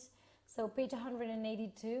important. So page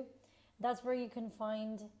 182, that's where you can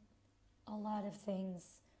find a lot of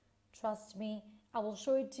things. Trust me, I will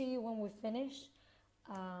show it to you when we finish,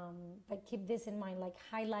 but keep this in mind, like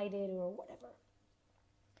highlight it or whatever.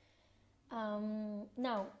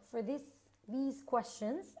 Now, for these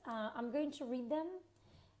questions, I'm going to read them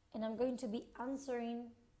and I'm going to be answering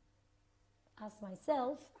as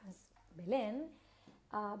myself, as Belen.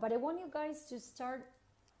 But I want you guys to start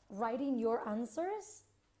writing your answers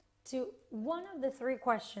to one of the three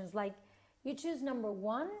questions. Like, you choose number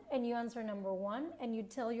one and you answer number one and you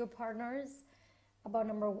tell your partners about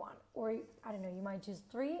number one. Or, I don't know, you might choose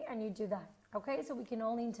three and you do that. Okay, so we can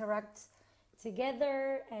all interact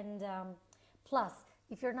together. And plus,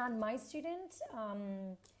 if you're not my student,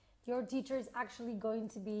 your teacher is actually going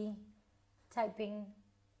to be typing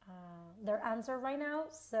their answer right now.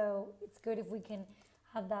 So it's good if we can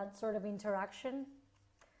have that sort of interaction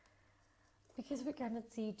because we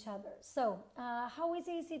cannot see each other. So how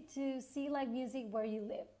easy is it to see live music where you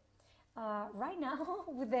live? Right now,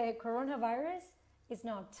 with the coronavirus, it's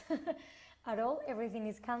not at all. Everything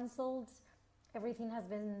is cancelled. Everything has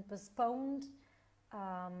been postponed.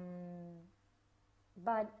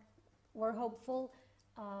 But we're hopeful.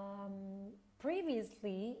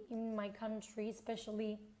 Previously, in my country,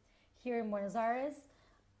 especially here in Buenos Aires,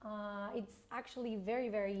 it's actually very,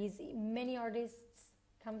 very easy. Many artists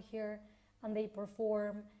come here and they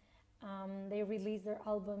perform, they release their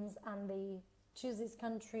albums and they choose this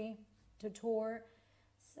country to tour.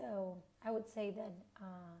 So I would say that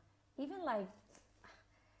even like,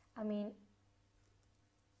 I mean,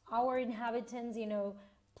 our inhabitants, you know,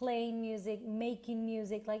 playing music, making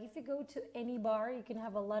music. Like if you go to any bar, you can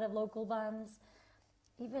have a lot of local bands,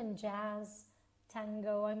 even jazz,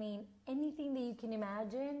 tango. I mean, anything that you can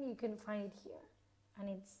imagine, you can find it here. And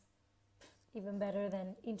it's even better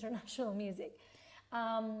than international music.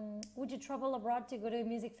 Would you travel abroad to go to a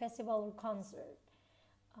music festival or concert?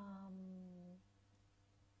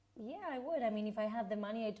 Yeah, I would. I mean, if I had the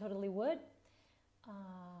money, I totally would.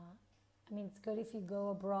 I mean, it's good if you go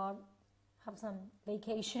abroad, have some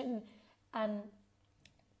vacation and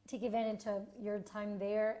take advantage of your time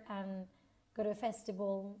there and go to a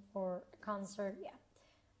festival or a concert. Yeah.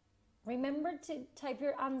 Remember to type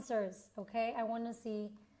your answers, okay? I want to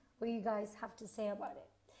see what you guys have to say about it.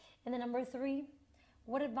 And then number three,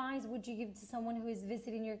 what advice would you give to someone who is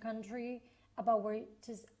visiting your country about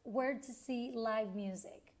where to see live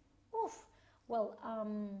music? Oof. Well,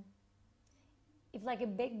 if like a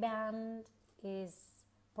big band is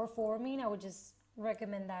performing, I would just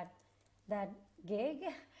recommend that gig,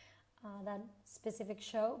 that specific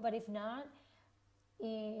show. But if not,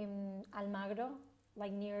 in Almagro,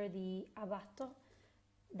 like near the Abasto,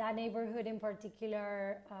 that neighborhood in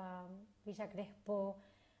particular, Villa Crespo,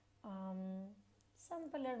 San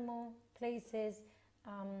Palermo, places,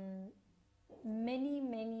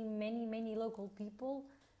 many local people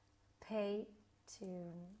pay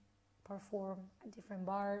to perform at different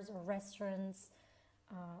bars or restaurants.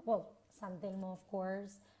 Well, San Telmo, of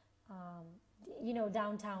course, you know,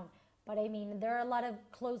 downtown. But I mean, there are a lot of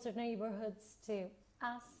closer neighborhoods to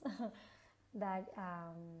us that,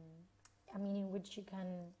 I mean, in which you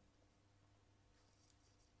can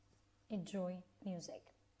enjoy music.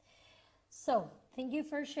 So, thank you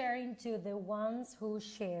for sharing to the ones who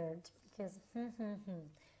shared, because,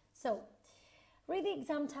 So, read the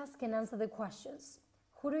exam task and answer the questions.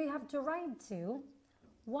 Who do you have to write to?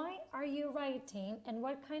 Why are you writing? And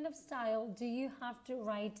what kind of style do you have to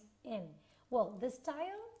write in? Well, the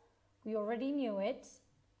style, we already knew it.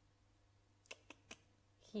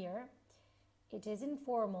 Here, it is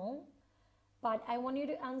informal, but I want you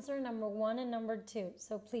to answer number one and number two.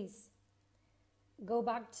 So please, go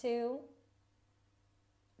back to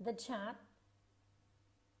the chat.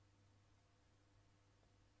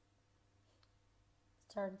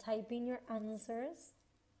 Start typing your answers.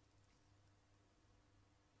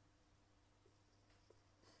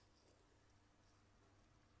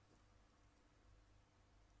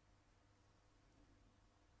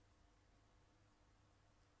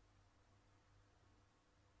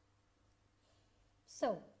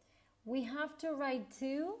 So, we have to write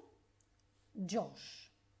to Josh,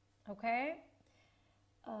 okay?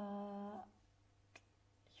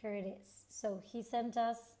 Here it is. So, he sent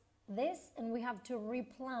us this and we have to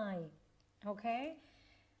reply, okay?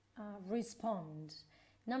 Respond.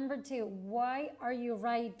 Number two, why are you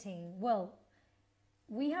writing? Well,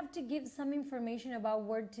 we have to give some information about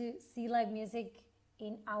where to see live music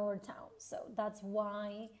in our town. So, that's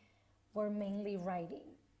why we're mainly writing.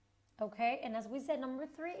 Okay, and as we said, number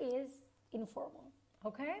three is informal,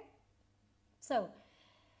 okay? So,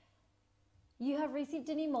 you have received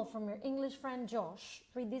an email from your English friend Josh.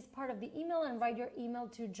 Read this part of the email and write your email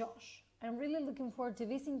to Josh. I'm really looking forward to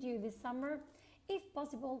visiting you this summer. If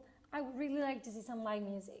possible, I would really like to see some live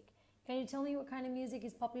music. Can you tell me what kind of music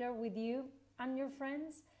is popular with you and your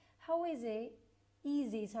friends? How is it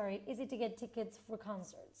easy to get tickets for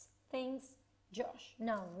concerts? Thanks, Josh.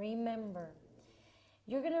 Now, remember,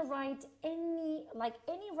 you're gonna write any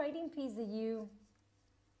writing piece that you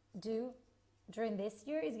do during this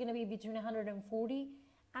year is gonna be between 140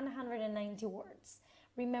 and 190 words.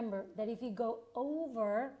 Remember that if you go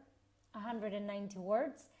over 190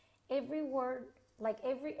 words, every word,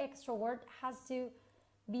 every extra word, has to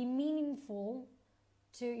be meaningful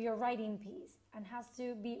to your writing piece and has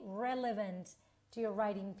to be relevant to your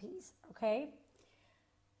writing piece, okay?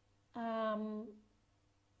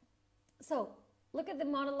 So look at the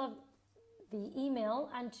model of the email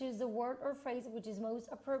and choose the word or phrase which is most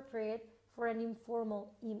appropriate for an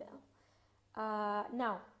informal email.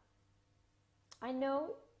 Now, I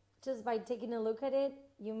know just by taking a look at it,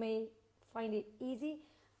 you may find it easy,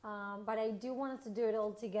 but I do want us to do it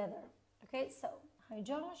all together. Okay, so, hi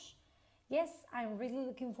Josh. Yes, I'm really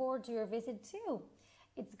looking forward to your visit too.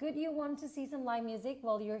 It's good you want to see some live music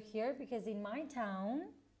while you're here, because in my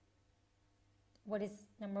town, what is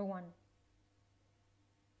number 1?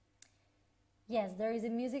 Yes, there is a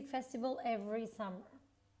music festival every summer.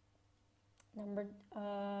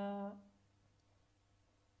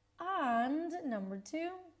 And number 2,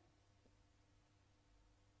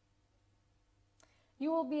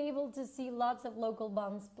 you will be able to see lots of local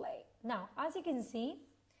bands play. Now, as you can see,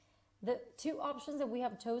 the 2 options that we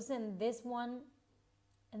have chosen, this one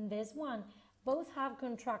and this one, both have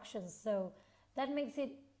contractions, so that makes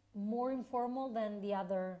it more informal than the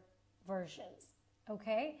other versions,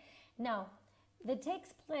 okay? Now, the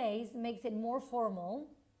takes place makes it more formal,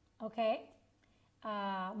 okay?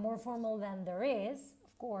 More formal than there is,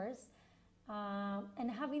 of course, and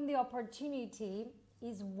having the opportunity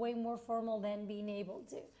is way more formal than being able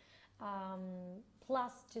to.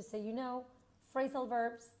 Plus, just so you know, phrasal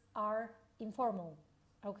verbs are informal,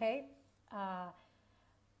 okay?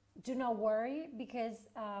 Do not worry, because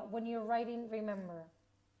when you're writing, remember,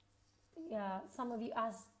 some of you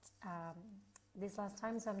asked this last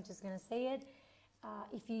time, so I'm just gonna say it.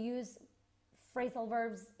 If you use phrasal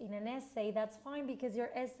verbs in an essay, that's fine, because your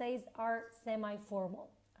essays are semi-formal,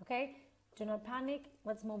 okay? Do not panic,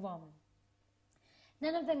 let's move on.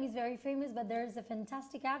 None of them is very famous, but there's a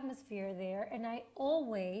fantastic atmosphere there, and I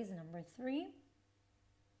always, number 3,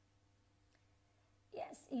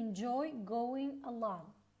 yes, enjoy going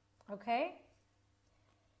along, okay?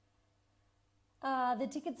 The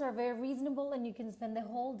tickets are very reasonable and you can spend the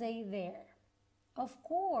whole day there. Of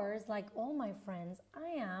course, like all my friends,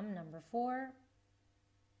 I am, number 4,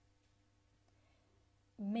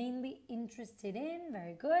 mainly interested in,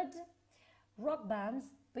 very good, rock bands,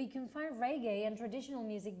 but you can find reggae and traditional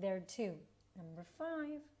music there too. Number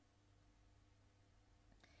 5,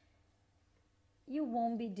 you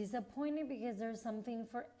won't be disappointed because there's something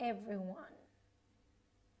for everyone.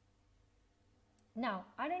 Now,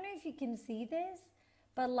 I don't know if you can see this,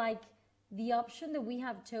 but like the option that we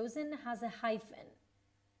have chosen has a hyphen.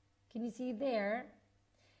 Can you see there?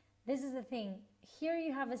 This is the thing. Here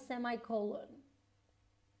you have a semicolon.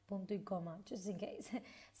 Punto y coma, just in case.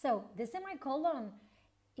 So the semicolon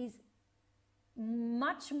is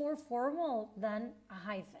much more formal than a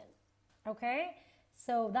hyphen, okay?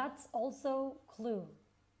 So that's also clue,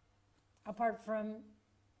 apart from,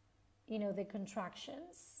 you know, the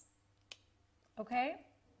contractions, okay?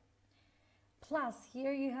 Plus,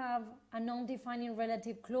 here you have a non-defining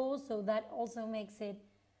relative clause, so that also makes it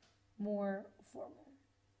more formal.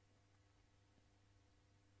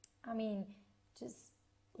 I mean, just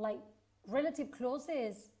like relative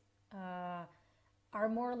clauses are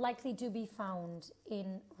more likely to be found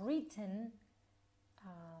in written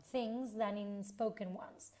things than in spoken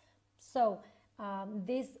ones. So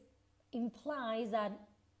this implies that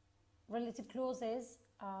relative clauses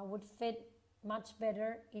would fit much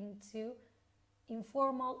better into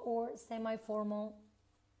informal or semi-formal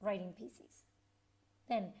writing pieces.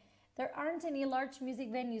 Then, there aren't any large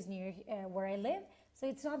music venues near where I live, so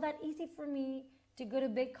it's not that easy for me to go to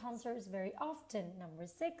big concerts very often. Number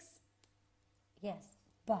 6, yes,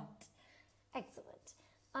 but, excellent.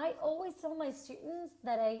 I always tell my students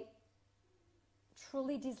that I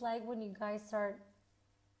truly dislike when you guys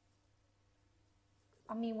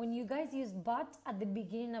when you guys use but at the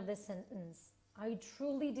beginning of the sentence. I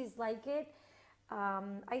truly dislike it.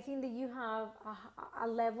 I think that you have a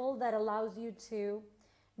level that allows you to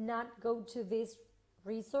not go to this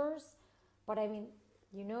resource, but I mean,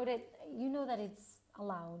 you know that it's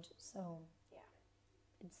allowed, so yeah,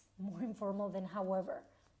 it's more informal than however,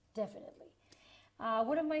 definitely.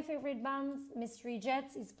 One of my favorite bands, Mystery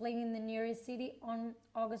Jets, is playing in the nearest city on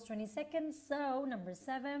August 22nd, so number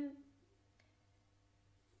 7.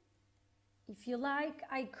 If you like,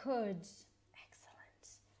 I could.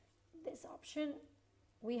 Excellent. This option,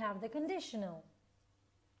 we have the conditional.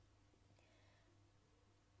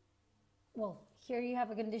 Well, here you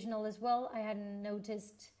have a conditional as well. I hadn't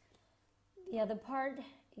noticed the other part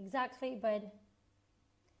exactly, but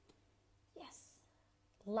yes,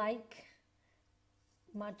 like,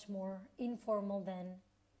 much more informal than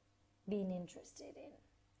being interested in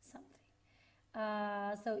something.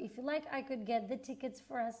 So if you like, I could get the tickets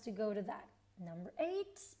for us to go to that. Number 8.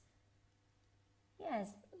 Yes,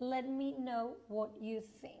 let me know what you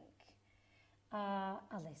think.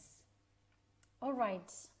 Alice. All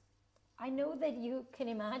right. I know that you can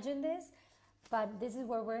imagine this, but this is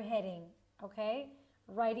where we're heading, okay?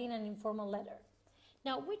 Writing an informal letter.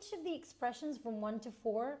 Now, which of the expressions from 1 to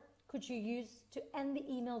 4 could you use to end the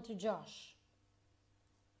email to Josh?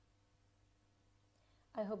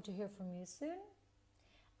 I hope to hear from you soon.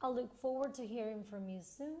 I'll look forward to hearing from you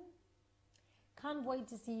soon. Can't wait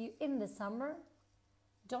to see you in the summer.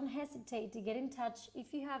 Don't hesitate to get in touch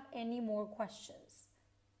if you have any more questions.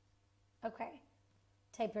 Okay,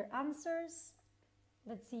 type your answers.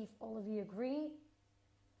 Let's see if all of you agree.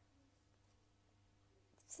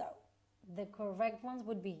 So, the correct ones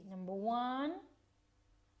would be number 1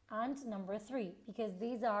 and number 3, because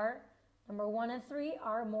these are, number 1 and 3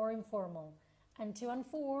 are more informal, and 2 and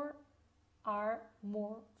 4 are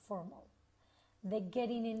more formal. The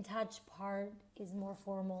getting in touch part is more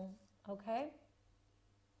formal, okay?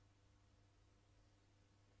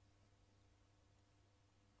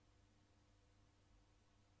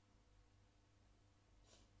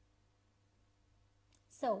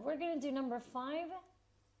 So we're going to do number 5.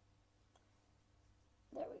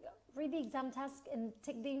 There we go. Read the exam task and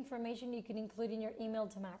take the information you can include in your email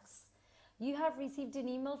to Max. You have received an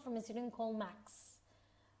email from a student called Max.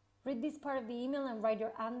 Read this part of the email and write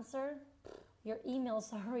your email,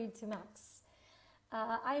 to Max.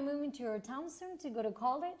 I am moving to your town soon to go to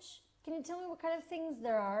college. Can you tell me what kind of things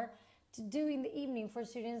there are to do in the evening for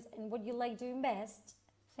students and what you like doing best?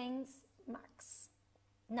 Thanks, Max.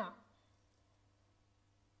 Now,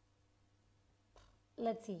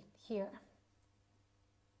 let's see here.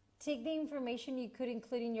 Take the information you could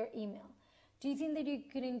include in your email. Do you think that you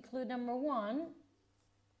could include number 1,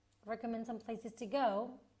 recommend some places to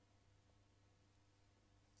go?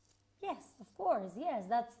 Yes, of course, yes,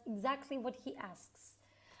 that's exactly what he asks.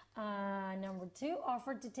 Number 2,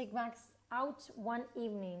 offer to take Max out one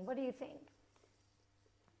evening. What do you think?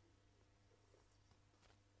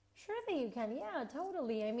 Sure that you can, yeah,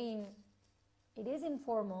 totally. I mean, it is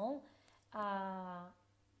informal,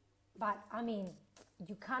 but I mean,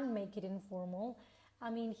 you can't make it informal. I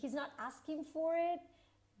mean, he's not asking for it,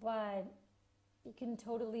 but you can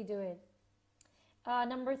totally do it.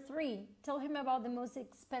 Number 3, tell him about the most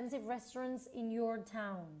expensive restaurants in your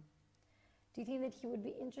town. Do you think that he would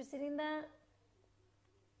be interested in that?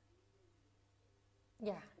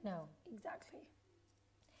 Yeah, no, exactly.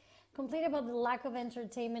 Complain about the lack of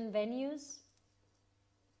entertainment venues.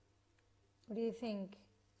 What do you think?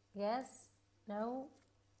 Yes? No?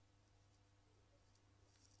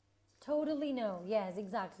 Totally no. Yes,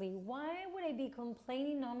 exactly. Why would I be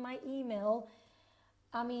complaining on my email?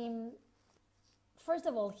 I mean, first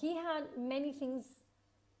of all, he had many things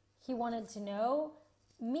he wanted to know.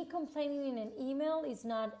 Me complaining in an email is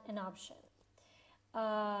not an option.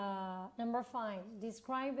 Number 5,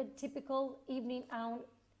 describe a typical evening out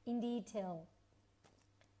in detail.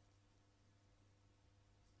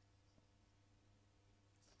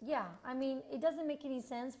 Yeah, I mean, it doesn't make any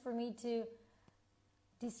sense for me to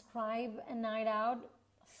describe a night out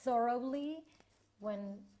thoroughly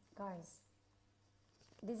when, guys,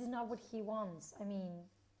 this is not what he wants. I mean,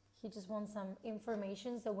 he just wants some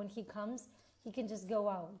information so when he comes, he can just go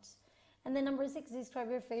out. And then number 6,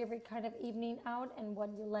 describe your favorite kind of evening out and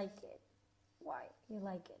what you like it. Why you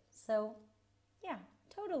like it. So, yeah,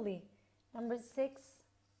 totally. Number 6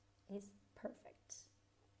 is perfect.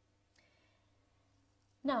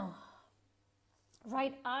 Now,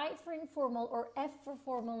 write I for informal or F for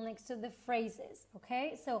formal next to the phrases,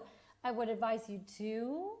 okay? So I would advise you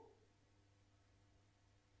to,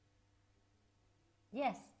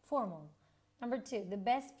 yes, formal. Number 2, the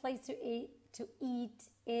best place to eat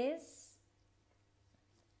is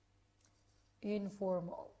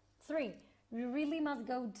informal. 3, we really must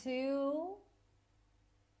go to,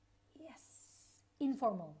 yes,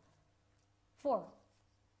 informal. 4,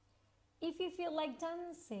 if you feel like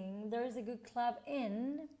dancing, there is a good club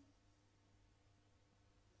in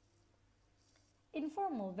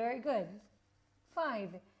informal. Very good. 5,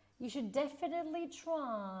 you should definitely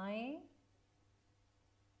try,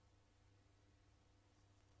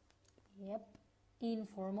 yep,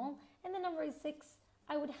 informal. And then number 6,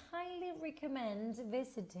 I would highly recommend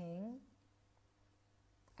visiting.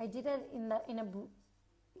 I did it in a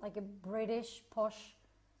like a British posh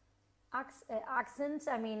accent.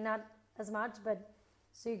 I mean, not as much, but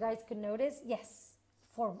so you guys could notice. Yes,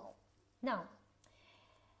 formal. Now,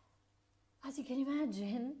 as you can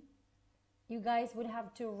imagine, you guys would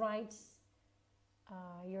have to write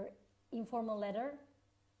your informal letter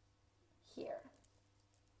here.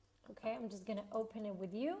 Okay, I'm just gonna open it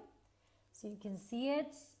with you so you can see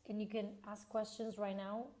it, and you can ask questions right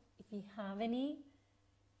now if you have any.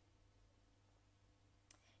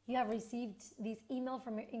 You have received this email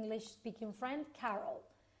from your English speaking friend, Carol.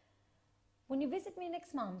 When you visit me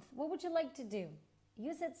next month, what would you like to do?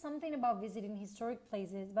 You said something about visiting historic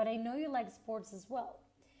places, but I know you like sports as well.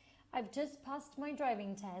 I've just passed my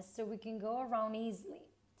driving test, so we can go around easily.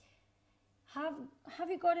 Have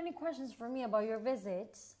you got any questions for me about your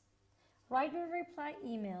visit? Write your reply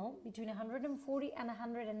email between 140 and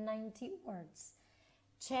 190 words.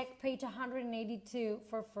 Check page 182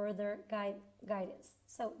 for further guidance.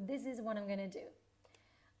 So this is what I'm going to do.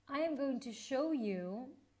 I am going to show you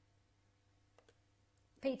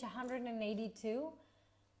page 182.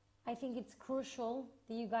 I think it's crucial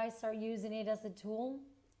that you guys start using it as a tool.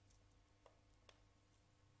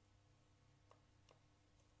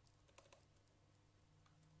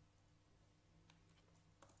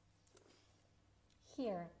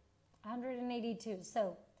 Here, 182.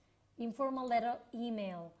 So, informal letter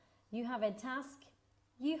email. You have a task,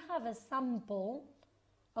 you have a sample,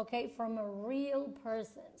 okay, from a real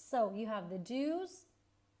person. So, you have the do's,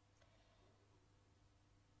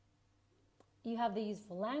 you have the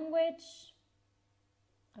useful language,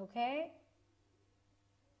 okay?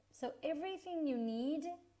 So, everything you need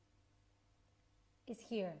is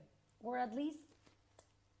here, or at least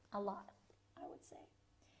a lot, I would say.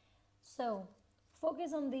 So,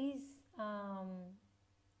 focus on these,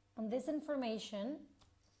 on this information,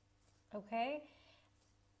 okay?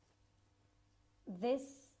 This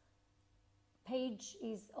page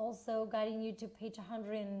is also guiding you to page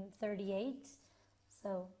 138,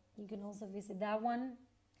 so you can also visit that one.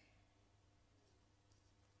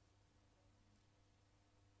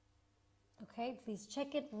 Okay, please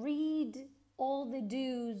check it, read all the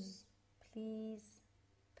do's, please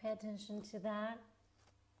pay attention to that,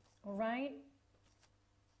 all right?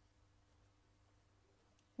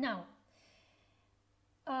 Now,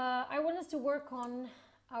 I want us to work on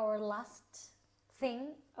our last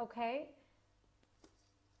thing, okay?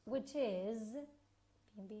 Which is,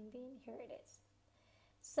 here it is.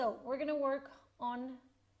 So, we're going to work on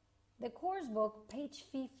the course book, page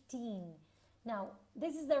 15. Now,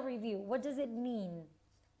 this is the review. What does it mean?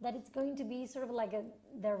 That it's going to be sort of like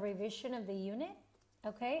the revision of the unit,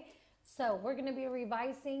 okay? So, we're going to be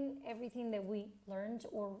revising everything that we learned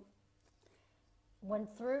or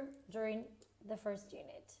went through during the first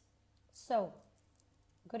unit. So,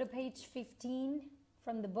 go to page 15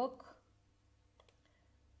 from the book,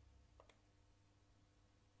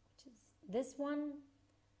 which is this one.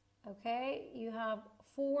 Okay, you have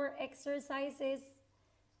 4 exercises.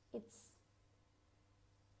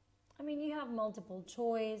 You have multiple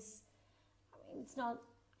choice. It's not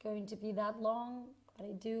going to be that long, but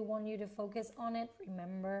I do want you to focus on it.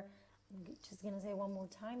 Remember, I'm just going to say one more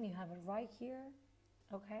time, you have it right here.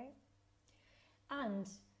 Okay, and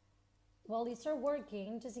while you start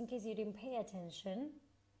working, just in case you didn't pay attention,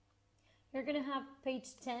 you're gonna have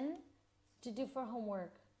page 10 to do for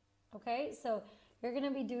homework. Okay, so you're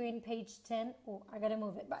gonna be doing page 10. Oh, I gotta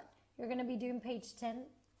move it, but you're gonna be doing page 10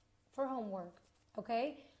 for homework.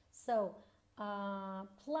 Okay, so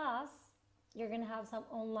plus you're gonna have some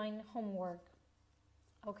online homework.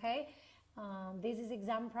 Okay, this is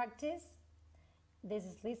exam practice, this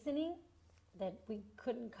is listening that we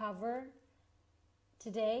couldn't cover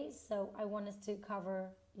today, so I want us to cover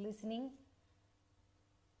listening.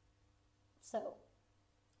 So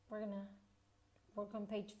we're gonna work on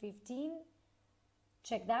page 15,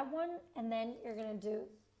 check that one, and then you're gonna do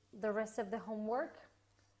the rest of the homework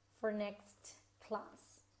for next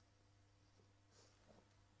class.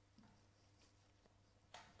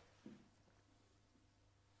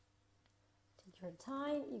 Take your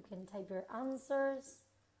time, you can type your answers.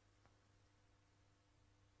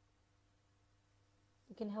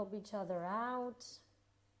 You can help each other out.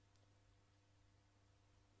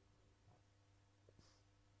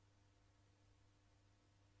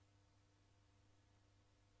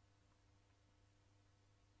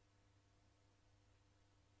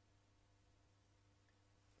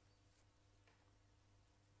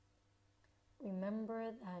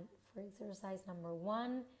 Remember that for exercise number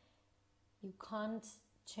 1, you can't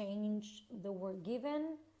change the word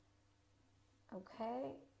given.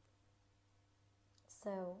 Okay,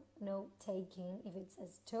 so no taking if it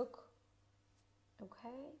says took.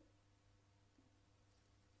 Okay.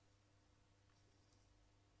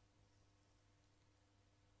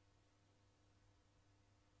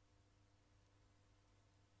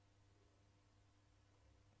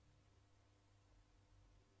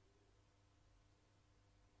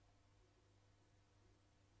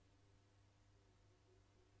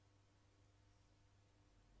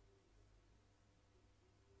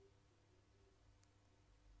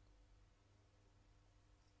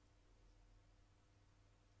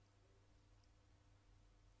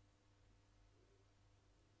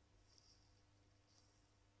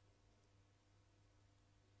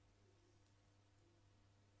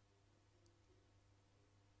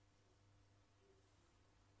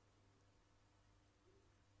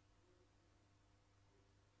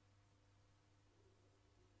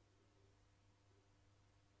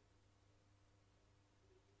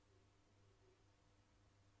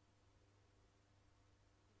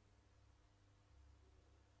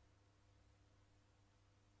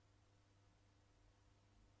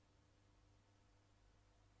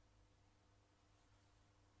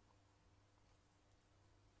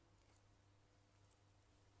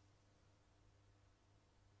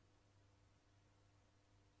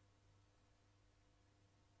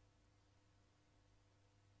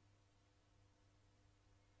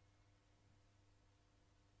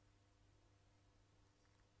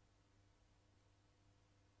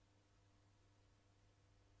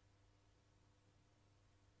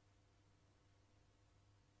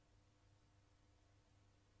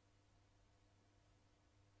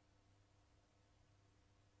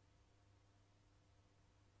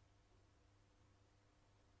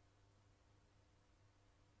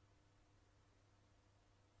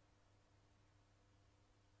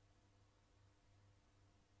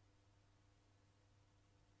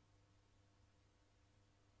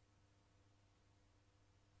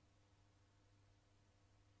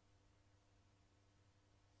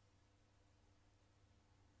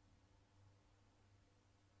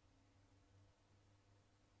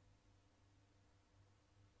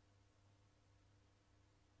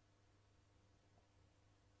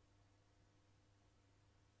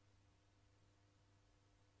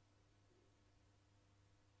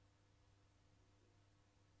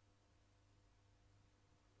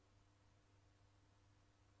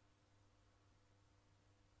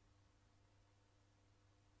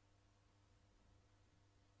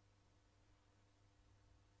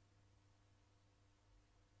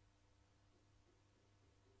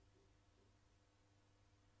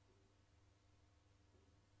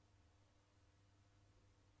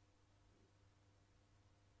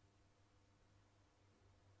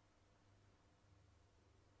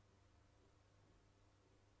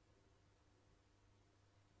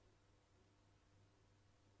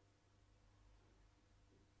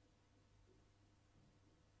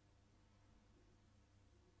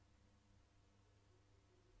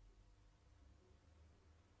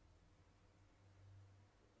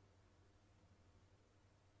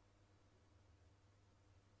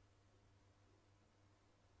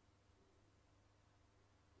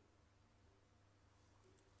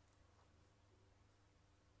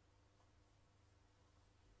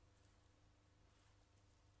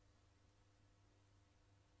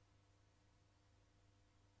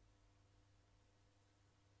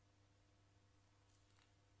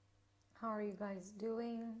 How are you guys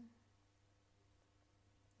doing?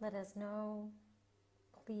 Let us know.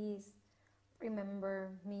 Please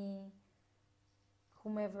remember me,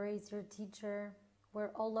 whomever is your teacher.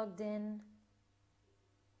 We're all logged in.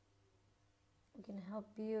 We can help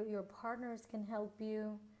you. Your partners can help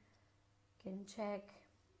you. You can check.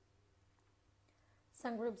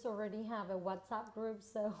 Some groups already have a WhatsApp group,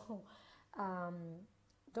 so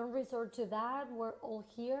don't resort to that. We're all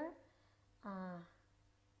here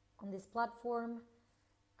on this platform.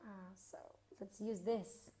 So let's use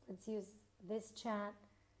this. Let's use this chat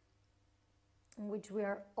in which we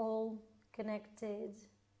are all connected.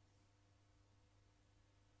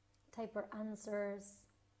 Type our answers.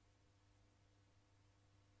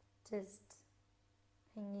 Just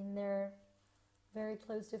hang in there. Very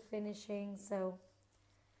close to finishing, so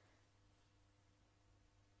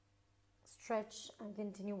stretch and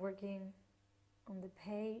continue working on the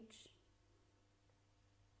page.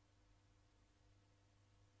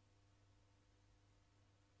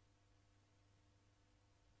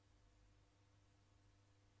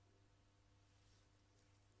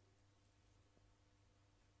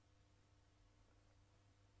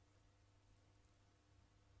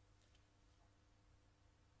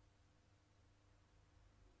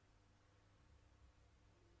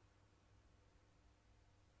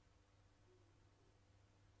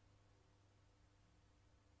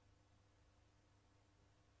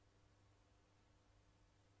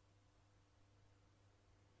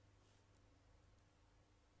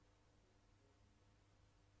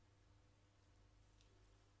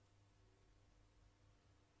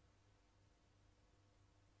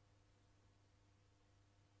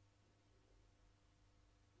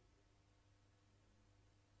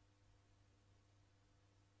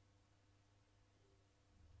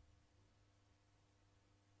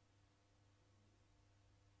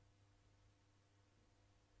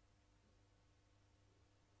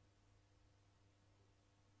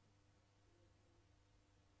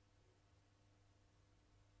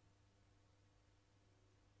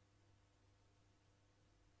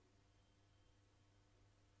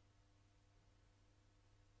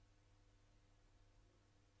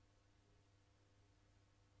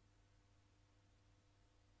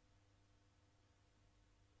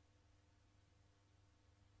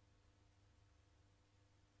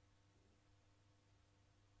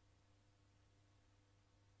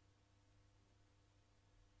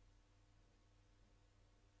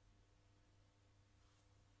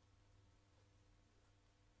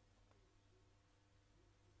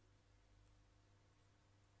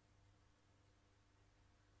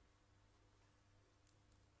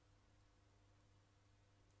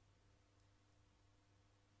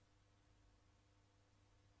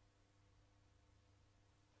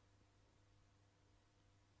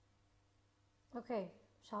 Okay,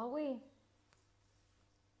 shall we?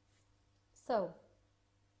 So,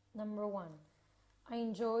 number one, I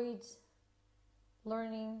enjoyed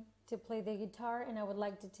learning to play the guitar and I would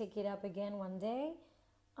like to take it up again one day.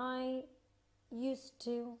 I used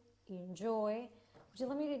to enjoy. Would you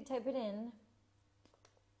let me to type it in?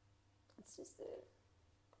 Let's just do it.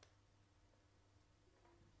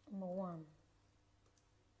 Number one.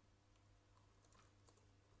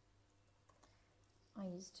 I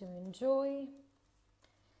used to enjoy.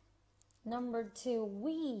 Number two,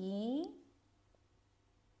 we,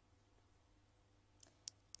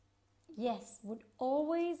 yes, would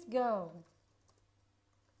always go.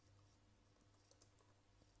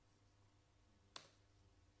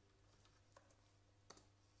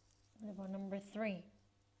 What about number three?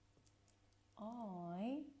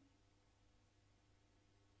 I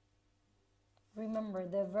remember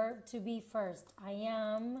the verb to be first. I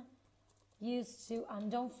am, used to,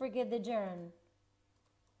 and don't forget the gerund.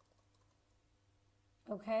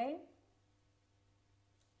 Okay?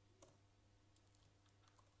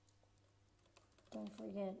 Don't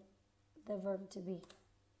forget the verb to be.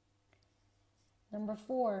 Number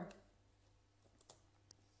four.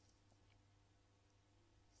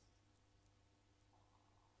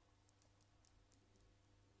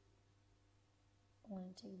 I'm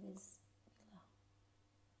going to take this below.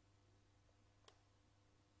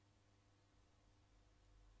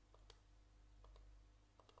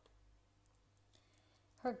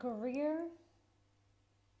 Her career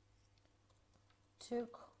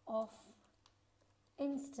took off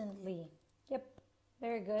instantly. Yep,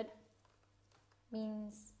 very good.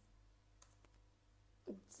 Means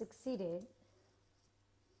it succeeded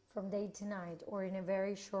from day to night or in a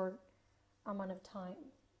very short amount of time.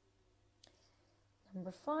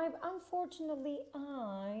 Number five, unfortunately,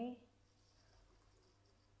 I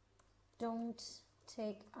don't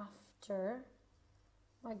take after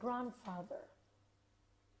my grandfather.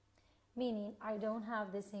 Meaning, I don't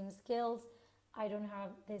have the same skills, I don't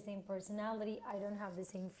have the same personality, I don't have the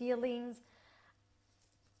same feelings.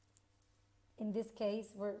 In this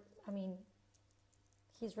case,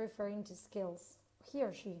 he's referring to skills, he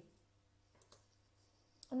or she.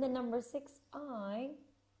 And then number six, I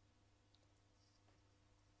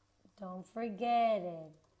don't forget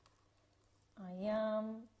it. I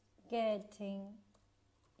am getting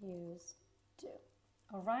used to.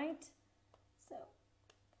 All right? So,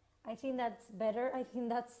 I think that's better. I think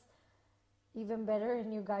that's even better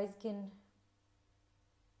and you guys can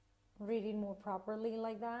read it more properly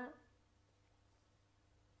like that.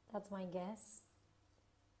 That's my guess.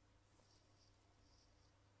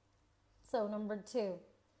 So, number two.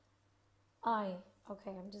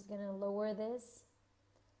 Okay, I'm just going to lower this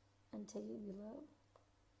and take it below.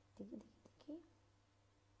 Tiki, tiki, tiki.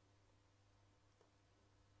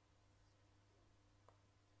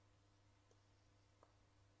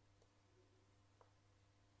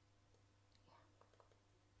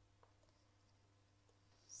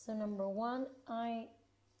 So number one, I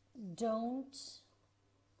don't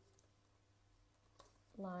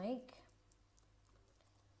like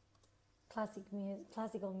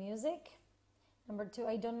classical music. Number two,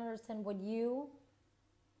 I don't understand what you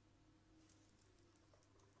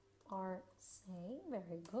are saying.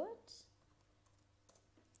 Very good.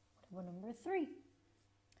 What about number three?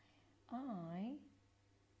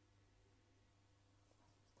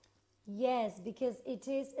 Yes, because it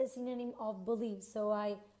is a synonym of believe. So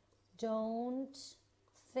I don't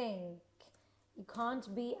think. It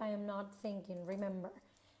can't be I am not thinking. Remember,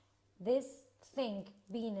 this think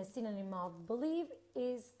being a synonym of believe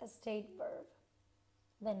is a state verb.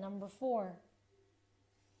 Then number four.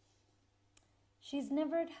 She's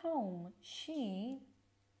never at home. She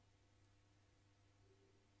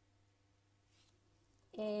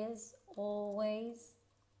is always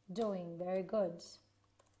doing. Very good.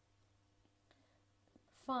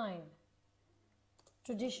 5.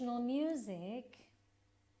 Traditional music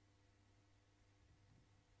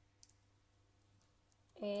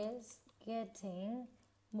is getting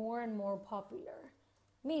more and more popular.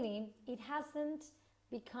 Meaning it hasn't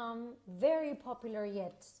become very popular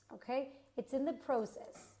yet, okay? It's in the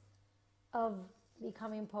process of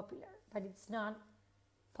becoming popular, but it's not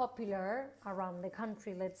popular around the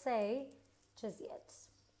country, let's say, just yet.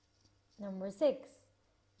 Number 6,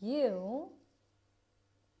 you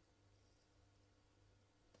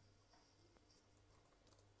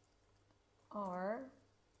are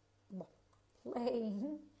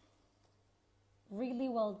playing really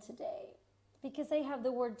well today because I have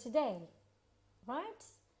the word today, right?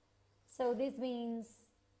 So this means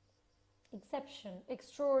exception,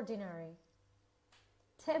 extraordinary,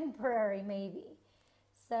 temporary maybe.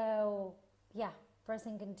 So Yeah,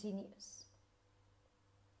 present continuous.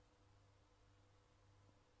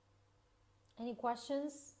 Any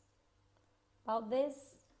questions about this?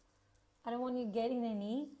 I don't want you getting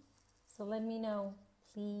any, so let me know,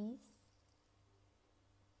 please.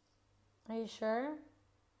 Are you sure?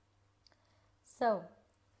 So,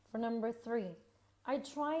 for number 3, I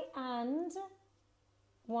try and,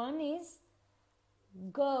 one is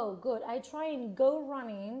go. Good. I try and go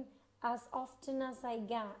running as often as I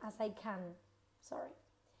can. Sorry.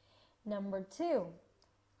 Number 2,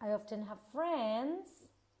 I often have friends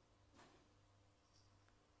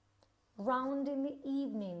round in the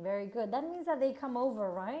evening. Very good. That means that they come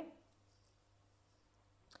over, right?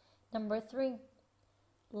 Number 3,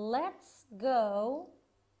 let's go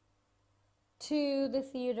to the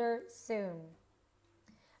theater soon.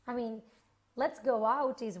 I mean, let's go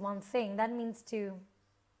out is one thing. That means to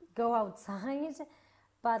go outside,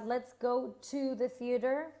 but let's go to the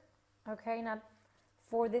theater, okay? Not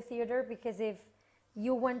for the theater, because if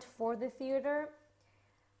you went for the theater,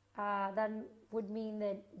 that would mean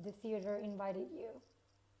that the theater invited you.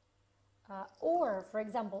 Or, for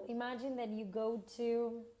example, imagine that you go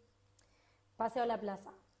to Paseo La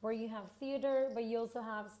Plaza, where you have theater, but you also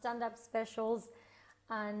have stand-up specials,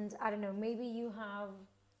 and I don't know, maybe you have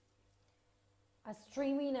a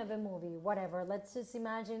streaming of a movie, whatever. Let's just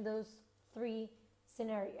imagine those 3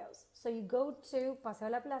 scenarios. So you go to Paseo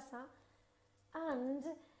La Plaza, and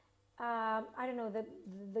I don't know,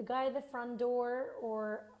 the guy at the front door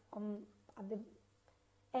or at the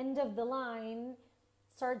end of the line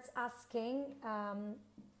starts asking,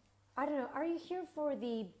 I don't know, are you here for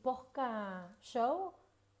the Bocca show?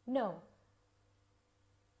 No.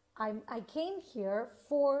 I came here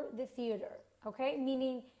for the theater, okay?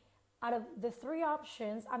 Meaning, out of the 3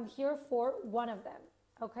 options, I'm here for one of them,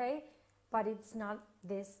 okay? But it's not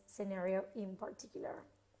this scenario in particular.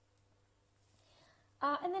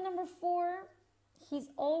 And then number 4, he's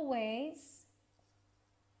always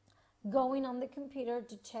going on the computer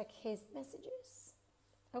to check his messages,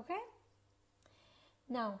 okay?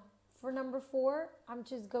 Now, for number 4, I'm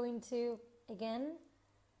just going to, again,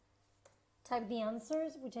 type the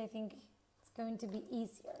answers, which I think is going to be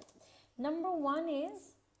easier. Number 1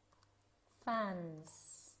 is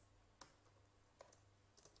fans.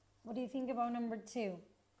 What do you think about number 2?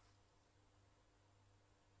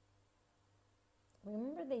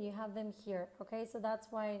 Remember that you have them here, okay? So that's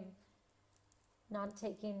why not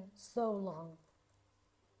taking so long.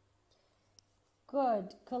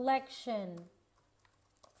 Good. Collection.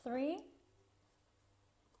 3.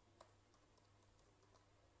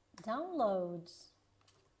 Downloads.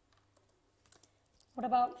 What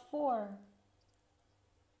about 4?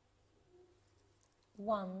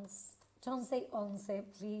 Ones. Don't say once,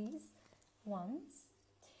 please. Ones.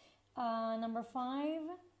 Number 5.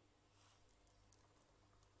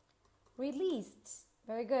 Released.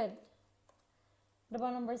 Very good. What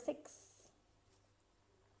about number 6?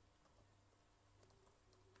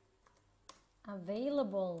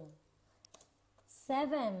 Available.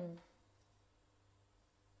 7.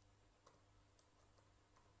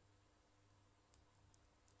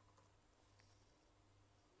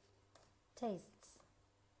 Tastes.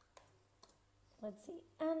 Let's see.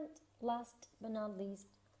 And last but not least,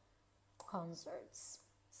 concerts.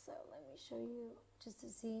 So let me show you just to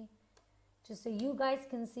see, just so you guys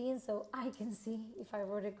can see and so I can see if I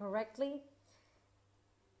wrote it correctly.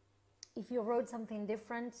 If you wrote something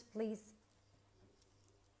different, please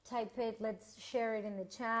type it. Let's share it in the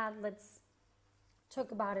chat. Let's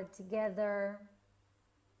talk about it together.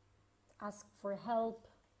 Ask for help,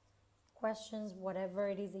 questions, whatever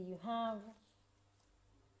it is that you have.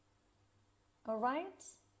 All right.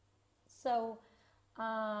 So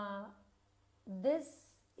this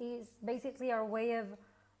is basically our way of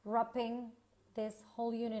wrapping this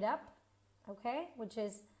whole unit up, okay, which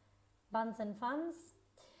is buns and funs.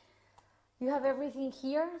 You have everything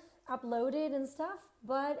here uploaded and stuff,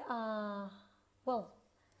 but well,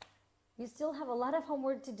 you still have a lot of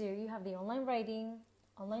homework to do. You have the online writing,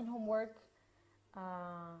 online homework,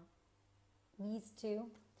 these two,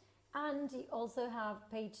 and you also have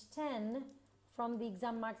page 10 from the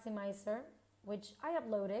exam maximizer, which I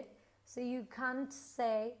uploaded, so you can't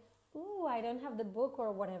say, ooh, I don't have the book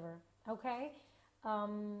or whatever, okay?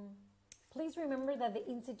 Please remember that the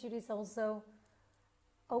Institute is also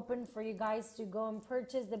open for you guys to go and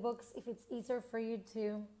purchase the books if it's easier for you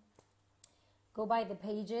to go by the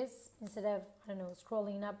pages instead of, I don't know,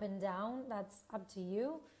 scrolling up and down. That's up to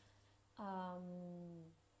you.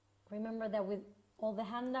 Remember that with all the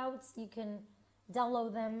handouts, you can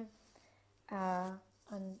download them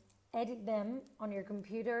and edit them on your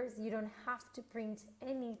computers. You don't have to print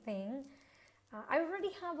anything. I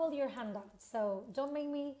already have all your handouts, so don't make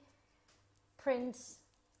me print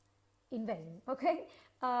in vain, okay?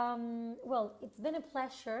 Well, it's been a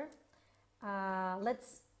pleasure.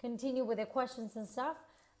 Let's continue with the questions and stuff,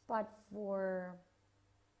 but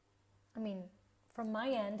from my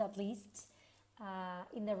end at least,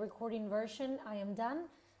 in the recording version, I am done.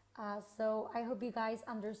 So I hope you guys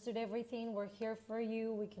understood everything. We're here for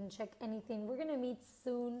you. We can check anything. We're gonna meet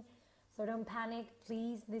soon, so don't panic,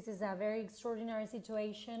 please. This is a very extraordinary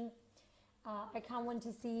situation. I can't wait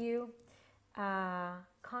to see you.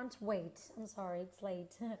 Can't wait. I'm sorry, it's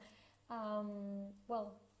late.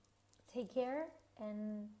 Well, take care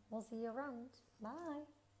and we'll see you around. Bye.